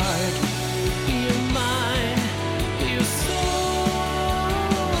your heart, your mind, your soul?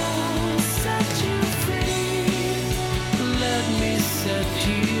 Set you free. Let me set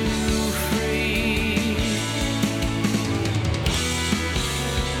you free.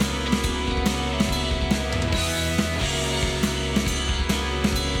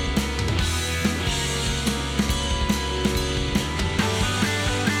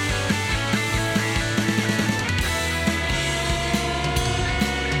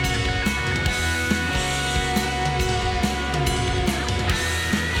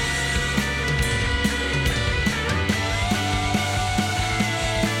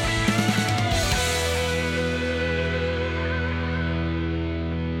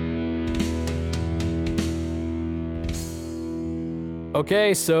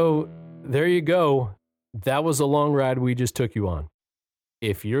 Okay, so there you go. That was a long ride we just took you on.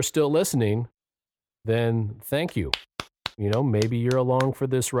 If you're still listening, then thank you. You know, maybe you're along for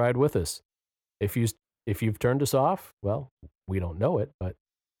this ride with us. If you've turned us off, well, we don't know it, but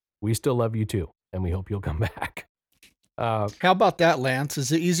we still love you too, and we hope you'll come back. How about that, Lance?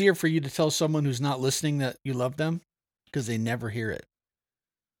 Is it easier for you to tell someone who's not listening that you love them because they never hear it?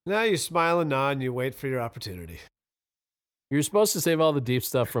 Now you smile and nod and you wait for your opportunity. You're supposed to save all the deep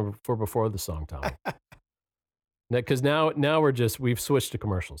stuff for before the song, Tommy. Because now we've switched to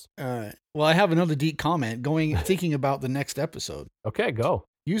commercials. All right. Well, I have another deep comment thinking about the next episode. Okay, go.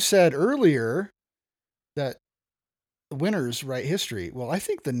 You said earlier that the winners write history. Well, I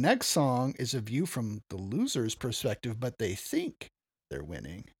think the next song is a view from the loser's perspective, but they think they're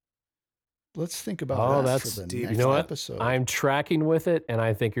winning. Let's think about that for the deep. next You know what? episode. I'm tracking with it, and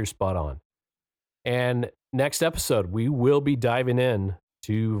I think you're spot on. And next episode, we will be diving in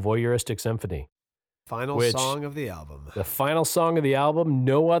to Voyeuristic Symphony. Final song of the album. The final song of the album.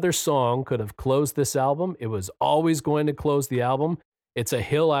 No other song could have closed this album. It was always going to close the album. It's a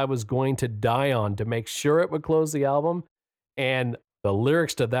hill I was going to die on to make sure it would close the album. And the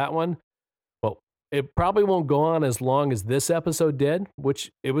lyrics to that one, well, it probably won't go on as long as this episode did,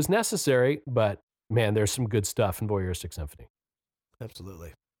 which it was necessary, but man, there's some good stuff in Voyeuristic Symphony.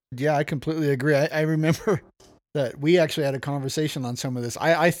 Absolutely. Yeah, I completely agree. I remember that we actually had a conversation on some of this.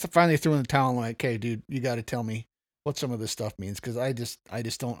 I finally threw in the towel and like, okay, dude, you got to tell me what some of this stuff means because I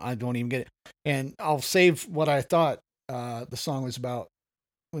don't even get it. And I'll save what I thought the song was about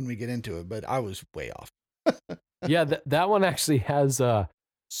when we get into it, but I was way off. Yeah, that one actually has a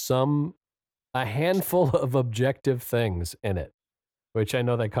handful of objective things in it, which I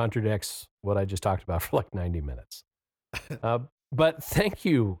know that contradicts what I just talked about for like 90 minutes. But thank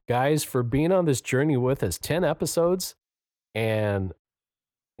you guys for being on this journey with us. 10 episodes. And,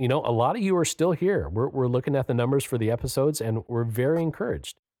 you know, a lot of you are still here. We're looking at the numbers for the episodes and we're very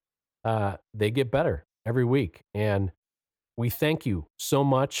encouraged. They get better every week. And we thank you so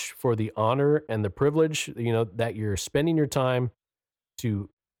much for the honor and the privilege, you know, that you're spending your time to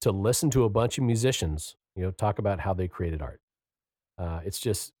listen to a bunch of musicians, you know, talk about how they created art.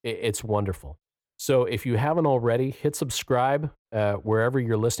 It's wonderful. So if you haven't already, hit subscribe wherever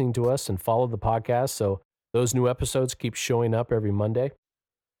you're listening to us and follow the podcast so those new episodes keep showing up every Monday.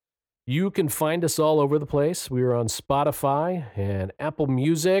 You can find us all over the place. We are on Spotify and Apple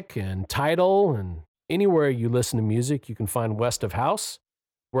Music and Tidal and anywhere you listen to music, you can find West of House.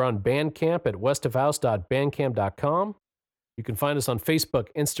 We're on Bandcamp at westofhouse.bandcamp.com. You can find us on Facebook,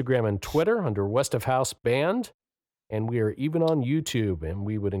 Instagram, and Twitter under West of House Band. And we are even on YouTube, and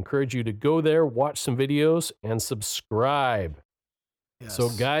we would encourage you to go there, watch some videos, and subscribe. Yes. So,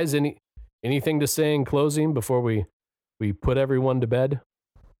 guys, anything to say in closing before we put everyone to bed?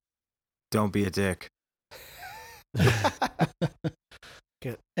 Don't be a dick.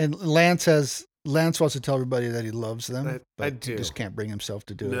 And Lance wants to tell everybody that he loves them. I but do. He just can't bring himself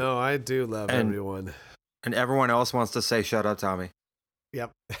to do it. No, I do love And- everyone. And everyone else wants to say, "Shut up, Tommy."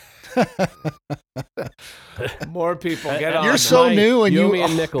 Yep. More people get on. You're that. so new and you owe you- me a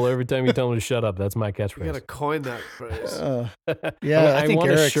nickel every time you tell me to shut up. That's my You catchphrase. gotta coin that phrase. Yeah, I think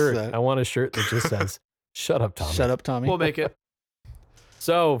want a Eric's shirt. that. I want a shirt that just says, "Shut up, Tommy." Shut up, Tommy. We'll make it.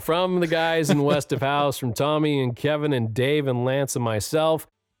 So, from the guys in West of House, from Tommy and Kevin and Dave and Lance and myself,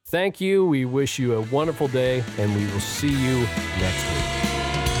 thank you. We wish you a wonderful day, and we will see you next week.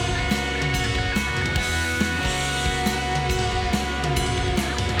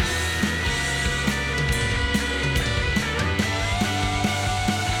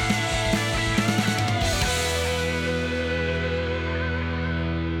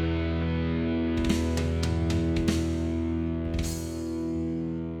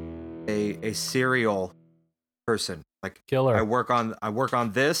 A serial person. Like Killer. I work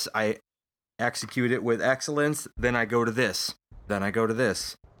on this, I execute it with excellence, then I go to this, then I go to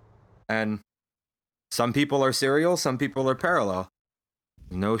this. And some people are serial, some people are parallel.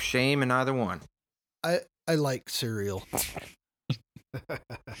 No shame in either one. I like cereal.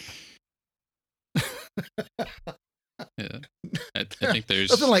 Yeah. I think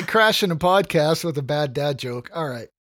there's Nothing like crashing a podcast with a bad dad joke. All right.